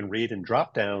areas that they can read in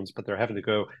drop downs, but they're having to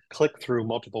go click through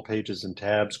multiple pages and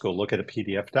tabs, go look at a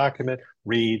PDF document,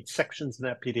 read sections in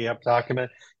that PDF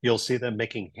document. You'll see them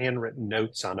making handwritten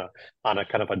notes on a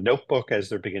kind of a notebook as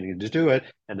they're beginning to do it,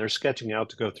 and they're sketching out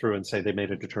to go through and say they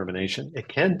made a determination. It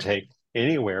can take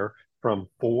anywhere from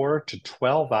 4 to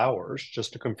 12 hours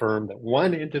just to confirm that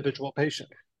one individual patient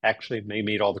actually may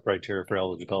meet all the criteria for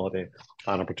eligibility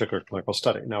on a particular clinical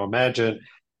study. Now imagine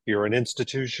you're an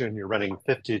institution, you're running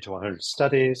 50 to 100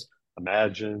 studies.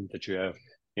 Imagine that you have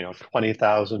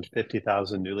 20,000,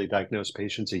 50,000 newly diagnosed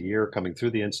patients a year coming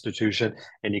through the institution,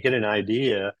 and you get an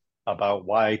idea about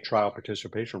why trial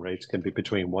participation rates can be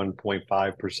between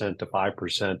 1.5% to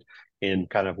 5% in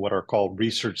kind of what are called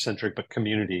research-centric but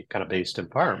community kind of based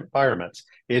environments.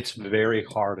 It's very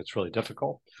hard. It's really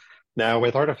difficult. Now,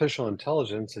 with artificial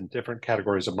intelligence and different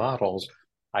categories of models,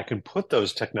 I can put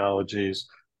those technologies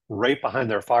right behind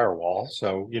their firewall.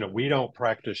 So, we don't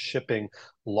practice shipping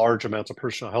large amounts of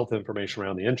personal health information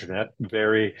around the internet,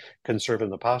 very conservative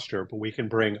in the posture, but we can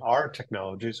bring our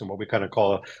technologies and what we kind of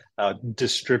call a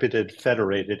distributed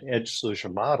federated edge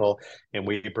solution model. And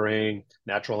we bring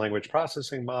natural language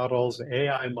processing models,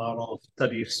 AI models,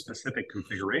 study specific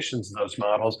configurations of those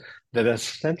models that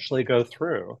essentially go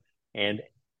through and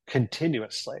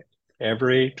continuously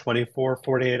every 24,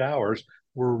 48 hours,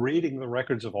 we're reading the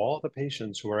records of all the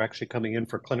patients who are actually coming in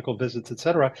for clinical visits, et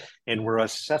cetera, and we're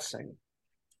assessing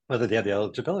whether they have the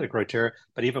eligibility criteria.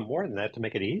 But even more than that, to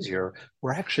make it easier,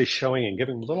 we're actually showing and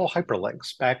giving little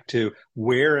hyperlinks back to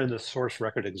where in the source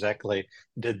record exactly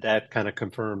did that kind of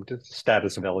confirmed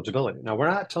status of eligibility. Now, we're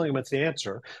not telling them it's the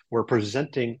answer. We're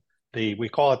presenting we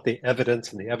call it the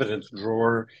evidence and the evidence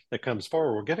drawer that comes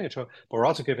forward. We're giving it to them, but we're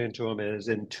also giving it to them as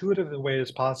intuitive a way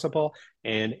as possible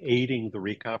and aiding the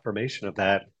reconfirmation of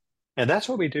that. And that's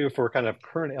what we do for kind of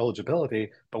current eligibility,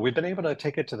 but we've been able to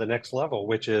take it to the next level,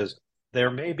 which is there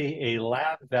may be a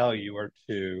lab value or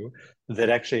two that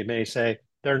actually may say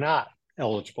they're not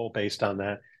eligible based on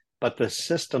that. But the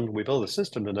system, we build a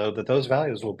system to know that those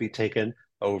values will be taken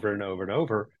over and over and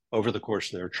over the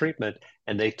course of their treatment,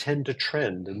 and they tend to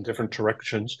trend in different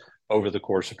directions over the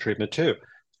course of treatment too.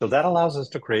 So that allows us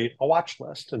to create a watch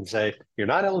list and say, you're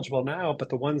not eligible now, but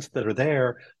the ones that are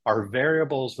there are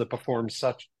variables that perform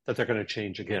such that they're going to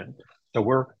change again. So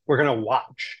we're going to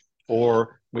watch,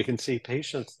 or we can see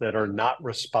patients that are not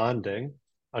responding,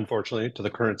 unfortunately, to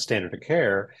the current standard of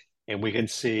care, and we can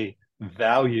see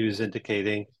values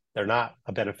indicating they're not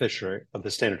a beneficiary of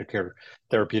the standard of care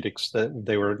therapeutics that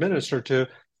they were administered to.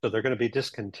 So they're going to be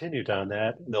discontinued on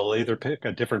that. They'll either pick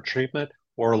a different treatment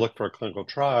or look for a clinical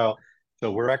trial.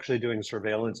 So we're actually doing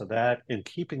surveillance of that and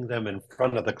keeping them in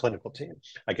front of the clinical team.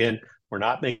 Again, we're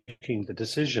not making the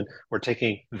decision. We're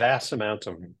taking vast amounts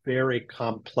of very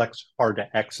complex, hard to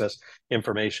access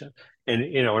information.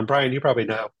 And Brian, you probably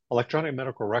know, electronic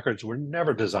medical records were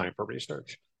never designed for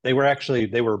research. They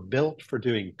were built for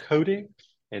doing coding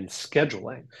and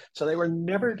scheduling. So they were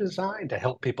never designed to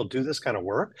help people do this kind of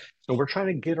work. So we're trying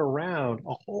to get around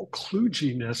a whole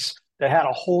kludginess that had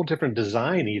a whole different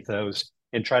design ethos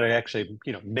and try to actually,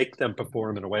 make them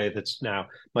perform in a way that's now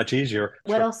much easier.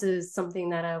 What else is something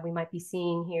that we might be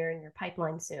seeing here in your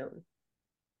pipeline soon?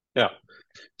 Yeah.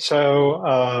 So,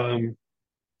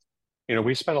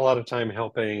 we spent a lot of time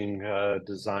helping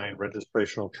design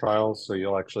registrational trials. So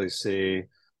you'll actually see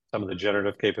some of the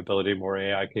generative capability, more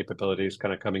AI capabilities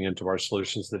kind of coming into our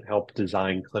solutions that help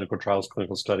design clinical trials,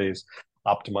 clinical studies,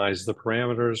 optimize the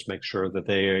parameters, make sure that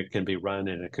they can be run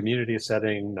in a community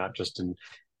setting, not just in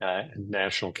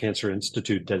National Cancer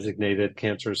Institute designated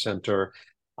cancer center,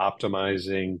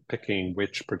 optimizing, picking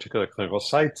which particular clinical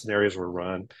sites and areas were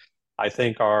run. I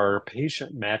think our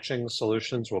patient matching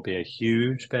solutions will be a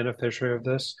huge beneficiary of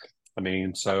this.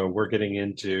 So we're getting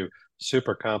into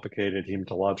super complicated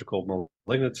hematological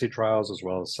malignancy trials as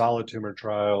well as solid tumor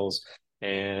trials.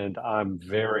 And I'm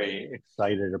very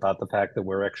excited about the fact that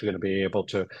we're actually going to be able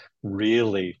to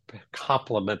really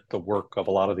complement the work of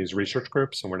a lot of these research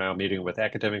groups. And we're now meeting with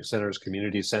academic centers,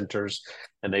 community centers,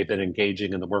 and they've been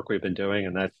engaging in the work we've been doing.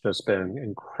 And that's just been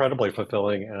incredibly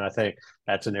fulfilling. And I think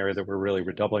that's an area that we're really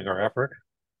redoubling our effort.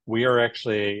 We are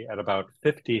actually at about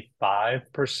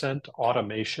 55%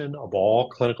 automation of all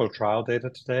clinical trial data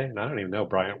today. And I don't even know,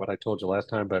 Brian, what I told you last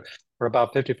time, but we're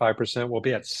about 55%. We'll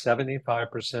be at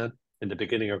 75% in the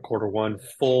beginning of Q1,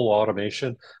 full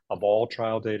automation of all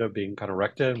trial data being kind of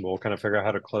rected. And we'll kind of figure out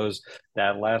how to close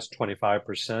that last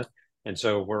 25%. And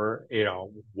so we're,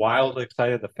 wildly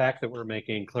excited. The fact that we're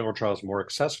making clinical trials more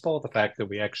accessible, the fact that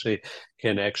we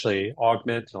can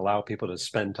augment and allow people to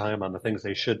spend time on the things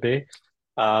they should be.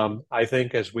 I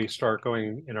think as we start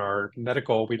going in our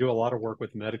medical, we do a lot of work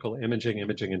with medical imaging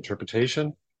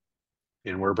interpretation,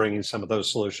 and we're bringing some of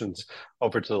those solutions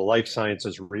over to the life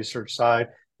sciences research side.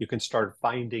 You can start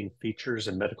finding features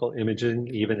in medical imaging,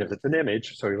 even if it's an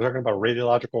image. So you're talking about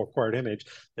radiological acquired image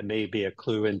that may be a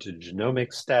clue into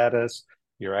genomic status.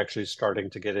 You're actually starting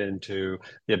to get into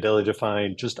the ability to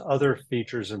find just other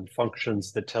features and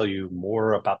functions that tell you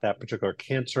more about that particular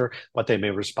cancer, what they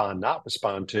may not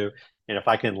respond to. And if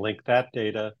I can link that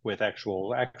data with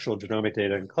actual genomic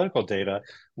data and clinical data,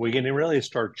 we can really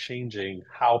start changing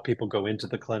how people go into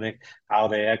the clinic, how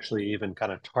they actually even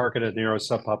kind of target a narrow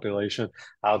subpopulation,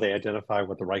 how they identify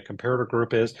what the right comparator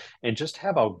group is, and just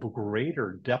have a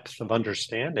greater depth of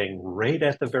understanding right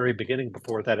at the very beginning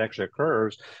before that actually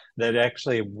occurs that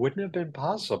actually wouldn't have been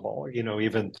possible,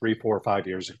 even 3, 4, 5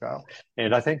 years ago.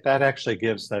 And I think that actually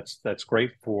that's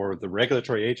great for the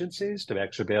regulatory agencies to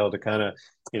actually be able to kind of,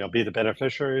 be the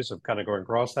beneficiaries of kind of going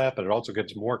across that, but it also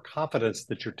gives more confidence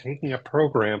that you're taking a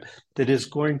program that is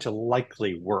going to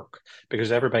likely work,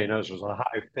 because everybody knows there's a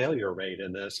high failure rate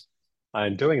in this.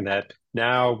 And doing that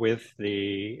now with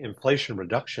the Inflation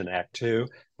Reduction Act too,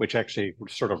 which actually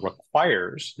sort of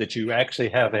requires that you actually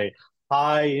have a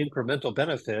high incremental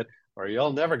benefit or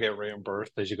you'll never get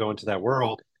reimbursed as you go into that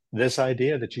world. This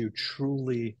idea that you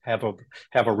truly have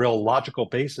a real logical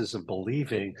basis of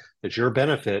believing that your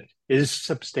benefit is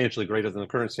substantially greater than the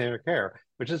current standard of care,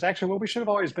 which is actually what we should have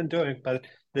always been doing. But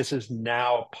this is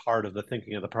now part of the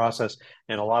thinking of the process.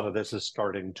 And a lot of this is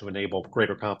starting to enable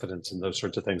greater confidence in those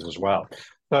sorts of things as well.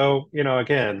 So,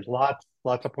 again, lots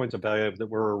of points of value that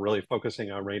we're really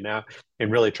focusing on right now and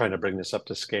really trying to bring this up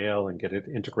to scale and get it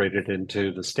integrated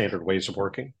into the standard ways of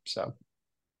working. So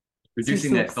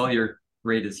reducing that failure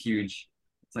rate is huge.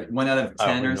 It's like 1 out of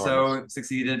 10 or so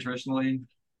succeeded traditionally.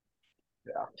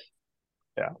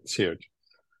 Yeah, it's huge.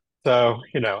 So,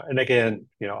 and again,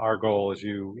 our goal, as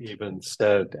you even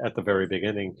said at the very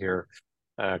beginning here,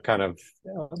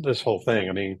 this whole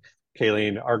thing.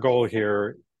 Kayleen, our goal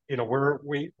here,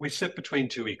 we sit between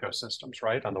two ecosystems,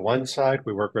 right? On the one side,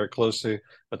 we work very closely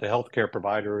with the healthcare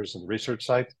providers and the research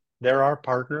sites. They're our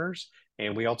partners,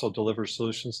 and we also deliver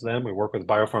solutions to them. We work with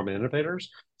biopharma innovators.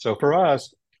 So for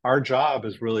us, our job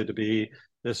is really to be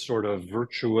this sort of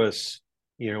virtuous,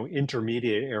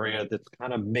 intermediate area that's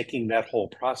kind of making that whole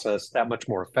process that much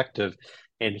more effective.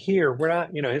 And here we're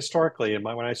not, historically,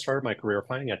 when I started my career,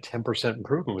 finding a 10%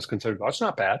 improvement was considered, that's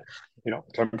not bad,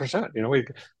 10%.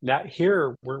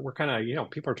 We're kind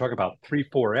of, people are talking about 3,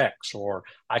 4x, or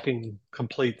I can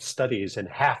complete studies in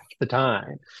half the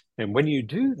time. And when you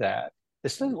do that,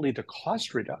 this doesn't lead to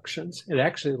cost reductions. It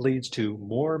actually leads to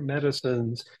more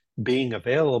medicines being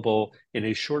available in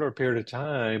a shorter period of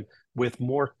time with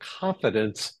more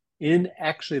confidence in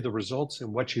actually the results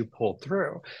and what you pulled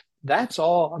through. That's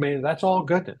all. I mean, that's all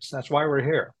goodness. That's why we're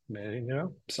here. I mean,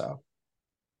 so.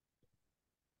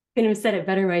 Couldn't have said it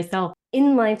better myself.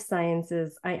 In life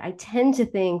sciences, I tend to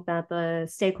think that the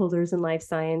stakeholders in life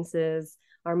sciences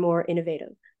are more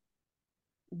innovative.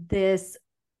 There's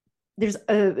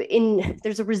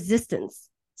a resistance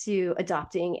to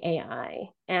adopting AI.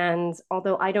 And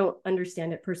although I don't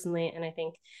understand it personally, and I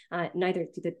think neither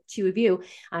do the two of you,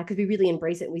 because we really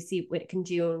embrace it, we see what it can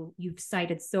do. And you've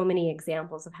cited so many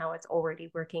examples of how it's already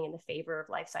working in the favor of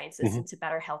life sciences and to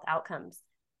better health outcomes.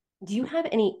 Do you have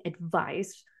any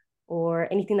advice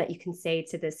or anything that you can say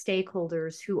to the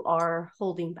stakeholders who are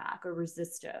holding back or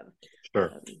resistive?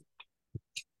 Sure.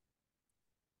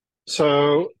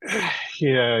 So,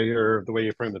 yeah, the way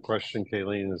you frame the question,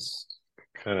 Kayleen, is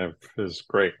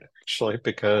great, actually,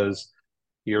 because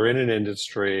you're in an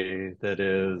industry that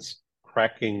is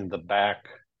cracking the back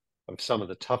of some of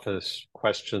the toughest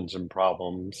questions and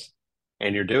problems,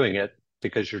 and you're doing it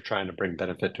because you're trying to bring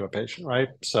benefit to a patient, right?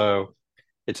 So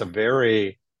it's a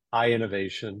very high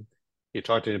innovation. You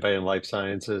talk to anybody in life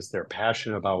sciences, they're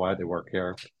passionate about why they work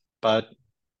here, but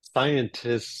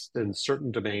scientists in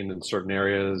certain domains, in certain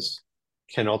areas,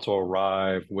 can also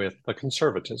arrive with a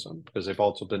conservatism because they've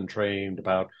also been trained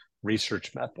about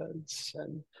research methods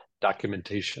and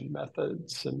documentation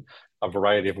methods and a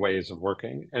variety of ways of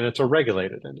working. And it's a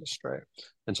regulated industry.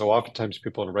 And so oftentimes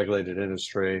people in a regulated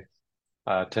industry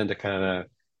tend to kind of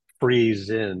freeze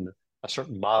in a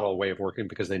certain model way of working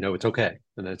because they know it's okay.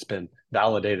 And it's been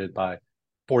validated by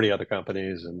 40 other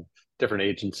companies and different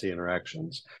agency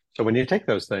interactions. So when you take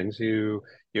those things, you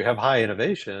have high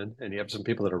innovation and you have some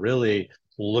people that are really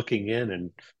looking in and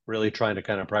really trying to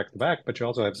kind of crack the back, but you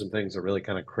also have some things that really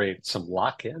kind of create some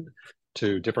lock-in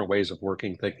to different ways of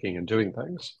working, thinking, and doing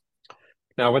things.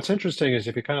 Now, what's interesting is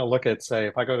if you kind of look at, say,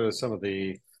 if I go to some of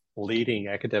the leading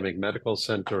academic medical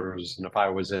centers, and if I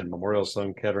was in Memorial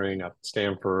Sloan Kettering at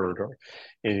Stanford or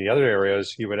in the other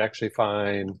areas, you would actually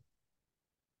find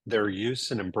their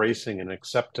use and embracing and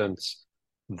acceptance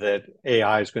that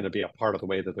AI is going to be a part of the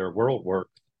way that their world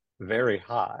works very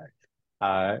high.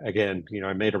 Again,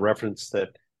 I made a reference that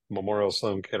Memorial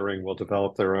Sloan Kettering will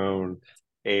develop their own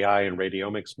AI and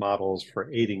radiomics models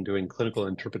for aiding doing clinical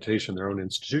interpretation, their own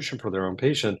institution for their own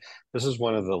patient. This is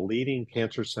one of the leading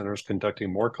cancer centers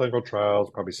conducting more clinical trials,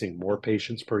 probably seeing more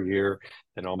patients per year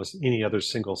than almost any other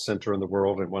single center in the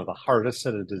world, and one of the hardest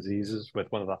set of diseases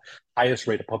with one of the highest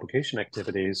rate of publication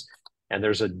activities. And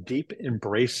there's a deep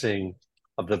embracing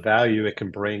of the value it can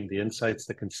bring, the insights,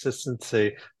 the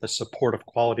consistency, the support of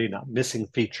quality, not missing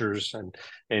features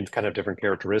and kind of different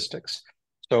characteristics.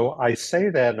 So I say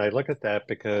that and I look at that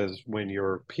because when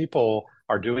your people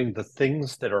are doing the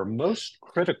things that are most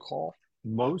critical,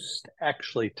 most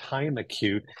actually time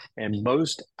acute, and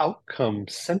most outcome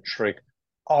centric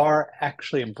are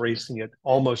actually embracing it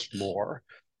almost more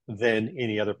than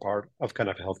any other part of kind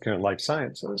of healthcare and life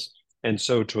sciences. And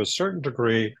so to a certain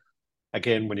degree,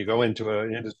 again, when you go into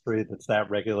an industry that's that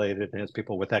regulated and has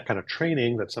people with that kind of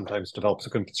training that sometimes develops a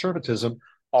conservatism,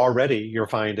 already you're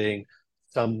finding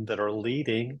some that are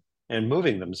leading and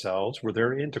moving themselves where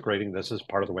they're integrating this as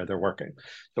part of the way they're working.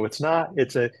 So it's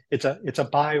a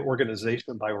by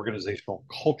organizational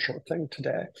culture thing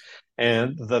today.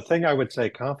 And the thing I would say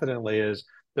confidently is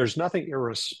there's nothing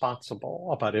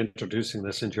irresponsible about introducing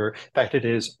this into in fact, it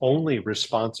is only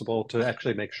responsible to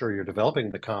actually make sure you're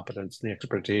developing the competence and the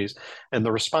expertise. And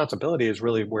the responsibility is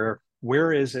really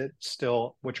where is it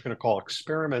still what you're going to call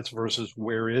experiments versus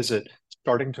where is it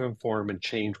starting to inform and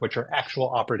change what your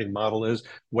actual operating model is,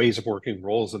 ways of working,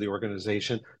 roles of the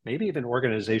organization, maybe even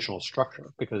organizational structure,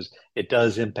 because it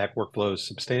does impact workflows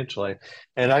substantially.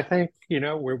 And I think,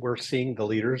 we're seeing the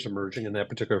leaders emerging in that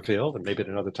particular field. And maybe at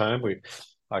another time, we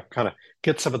kind of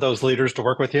get some of those leaders to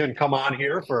work with you and come on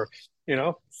here for,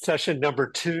 session number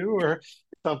 2 or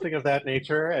something of that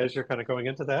nature as you're kind of going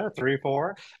into that, 3,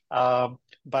 4.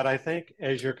 But I think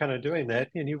as you're kind of doing that,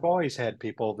 and you've always had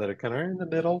people that are kind of in the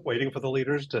middle, waiting for the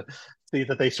leaders to see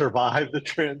that they survive the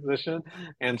transition,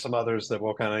 and some others that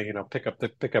will kind of, pick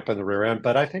up in the rear end.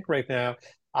 But I think right now,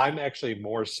 I'm actually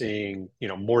more seeing,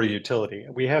 more utility.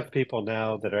 We have people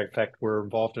now that are, in fact, we're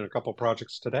involved in a couple of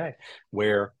projects today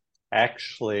where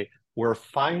actually we're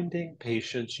finding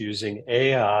patients using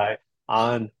AI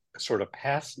on sort of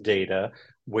past data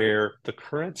where the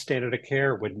current standard of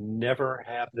care would never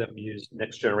have them use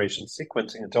next generation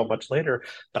sequencing until much later,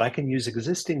 but I can use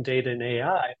existing data in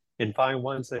AI and find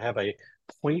ones that have a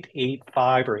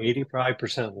 0.85 or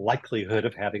 85% likelihood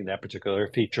of having that particular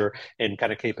feature and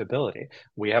kind of capability.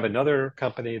 We have another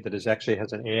company that actually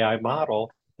has an AI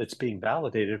model that's being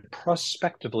validated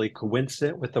prospectively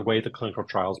coincident with the way the clinical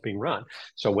trial is being run.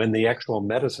 So when the actual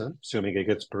medicine, assuming it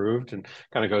gets approved and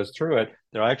kind of goes through it,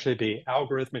 there'll actually be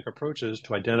algorithmic approaches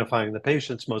to identifying the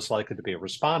patients most likely to be a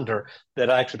responder that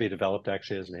actually be developed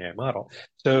actually as an AI model.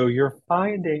 So you're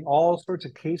finding all sorts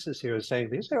of cases here saying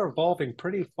these are evolving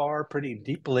pretty far, pretty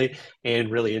deeply, and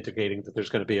really indicating that there's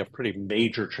going to be a pretty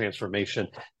major transformation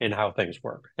in how things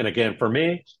work. And again, for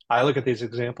me, I look at these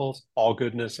examples, all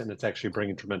goodness, and it's actually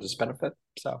bringing tremendous benefit.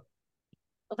 So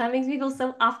Well, that makes me feel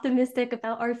so optimistic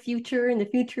about our future and the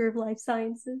future of life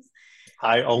sciences.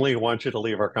 I only want you to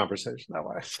leave our conversation that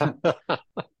way.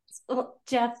 Well,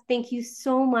 Jeff, thank you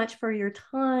so much for your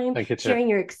time, Thank you, sharing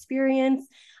your experience,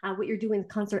 what you're doing with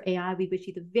ConcertAI. We wish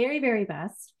you the very, very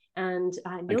best. And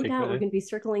no doubt we're going to be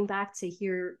circling back to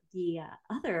hear the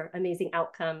other amazing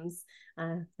outcomes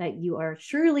that you are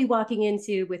surely walking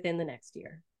into within the next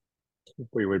year.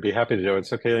 We would be happy to do it.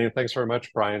 So, Kayleen, thanks very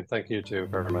much. Brian, thank you too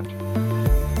very much.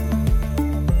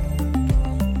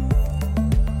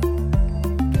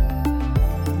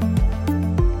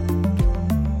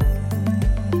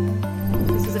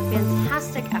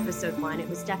 Episode 1. It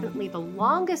was definitely the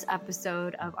longest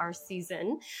episode of our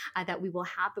season that we will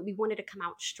have, but we wanted to come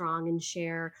out strong and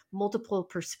share multiple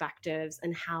perspectives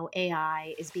on how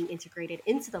AI is being integrated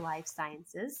into the life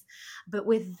sciences. But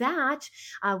with that,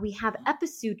 we have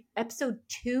episode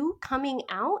 2 coming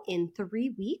out in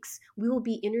 3 weeks. We will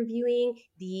be interviewing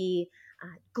the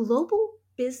global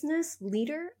business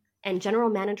leader and general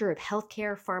manager of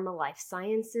healthcare pharma life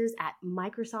sciences at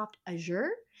Microsoft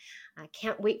Azure. I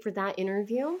can't wait for that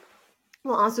interview.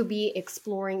 We'll also be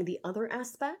exploring the other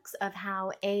aspects of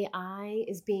how AI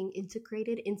is being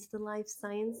integrated into the life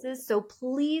sciences. So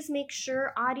please make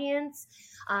sure, audience,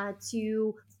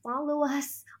 to follow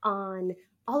us on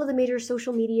all of the major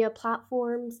social media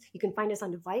platforms. You can find us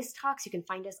on Device Talks. You can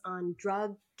find us on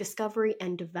Drug Discovery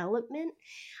and Development.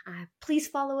 Please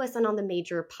follow us on the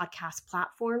major podcast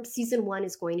platforms. Season 1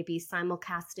 is going to be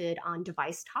simulcasted on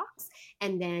Device Talks,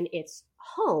 and then it's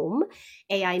home,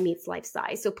 AI Meets Life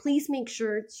Sci. So please make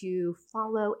sure to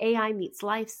follow AI Meets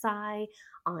Life Sci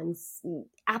on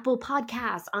Apple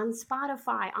Podcasts, on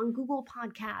Spotify, on Google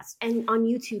Podcasts, and on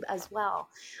YouTube as well.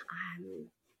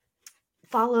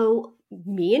 Follow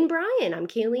me and Brian. I'm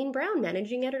Kayleen Brown,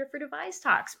 Managing Editor for Device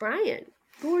Talks. Brian,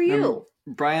 who are you?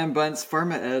 Brian Bunce,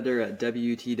 Pharma Editor at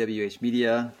WTWH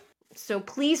Media. So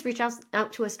please reach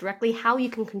out to us directly how you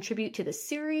can contribute to the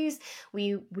series.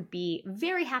 We would be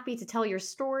very happy to tell your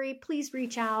story. Please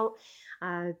reach out.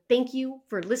 Thank you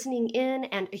for listening in,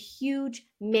 and a huge,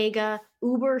 mega,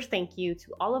 uber thank you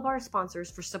to all of our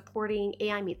sponsors for supporting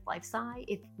AI Meets Life Sci.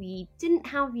 If we didn't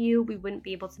have you, we wouldn't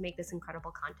be able to make this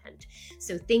incredible content.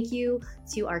 So thank you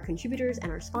to our contributors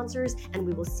and our sponsors, and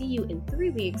we will see you in 3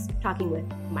 weeks talking with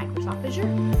Microsoft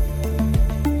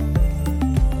Azure.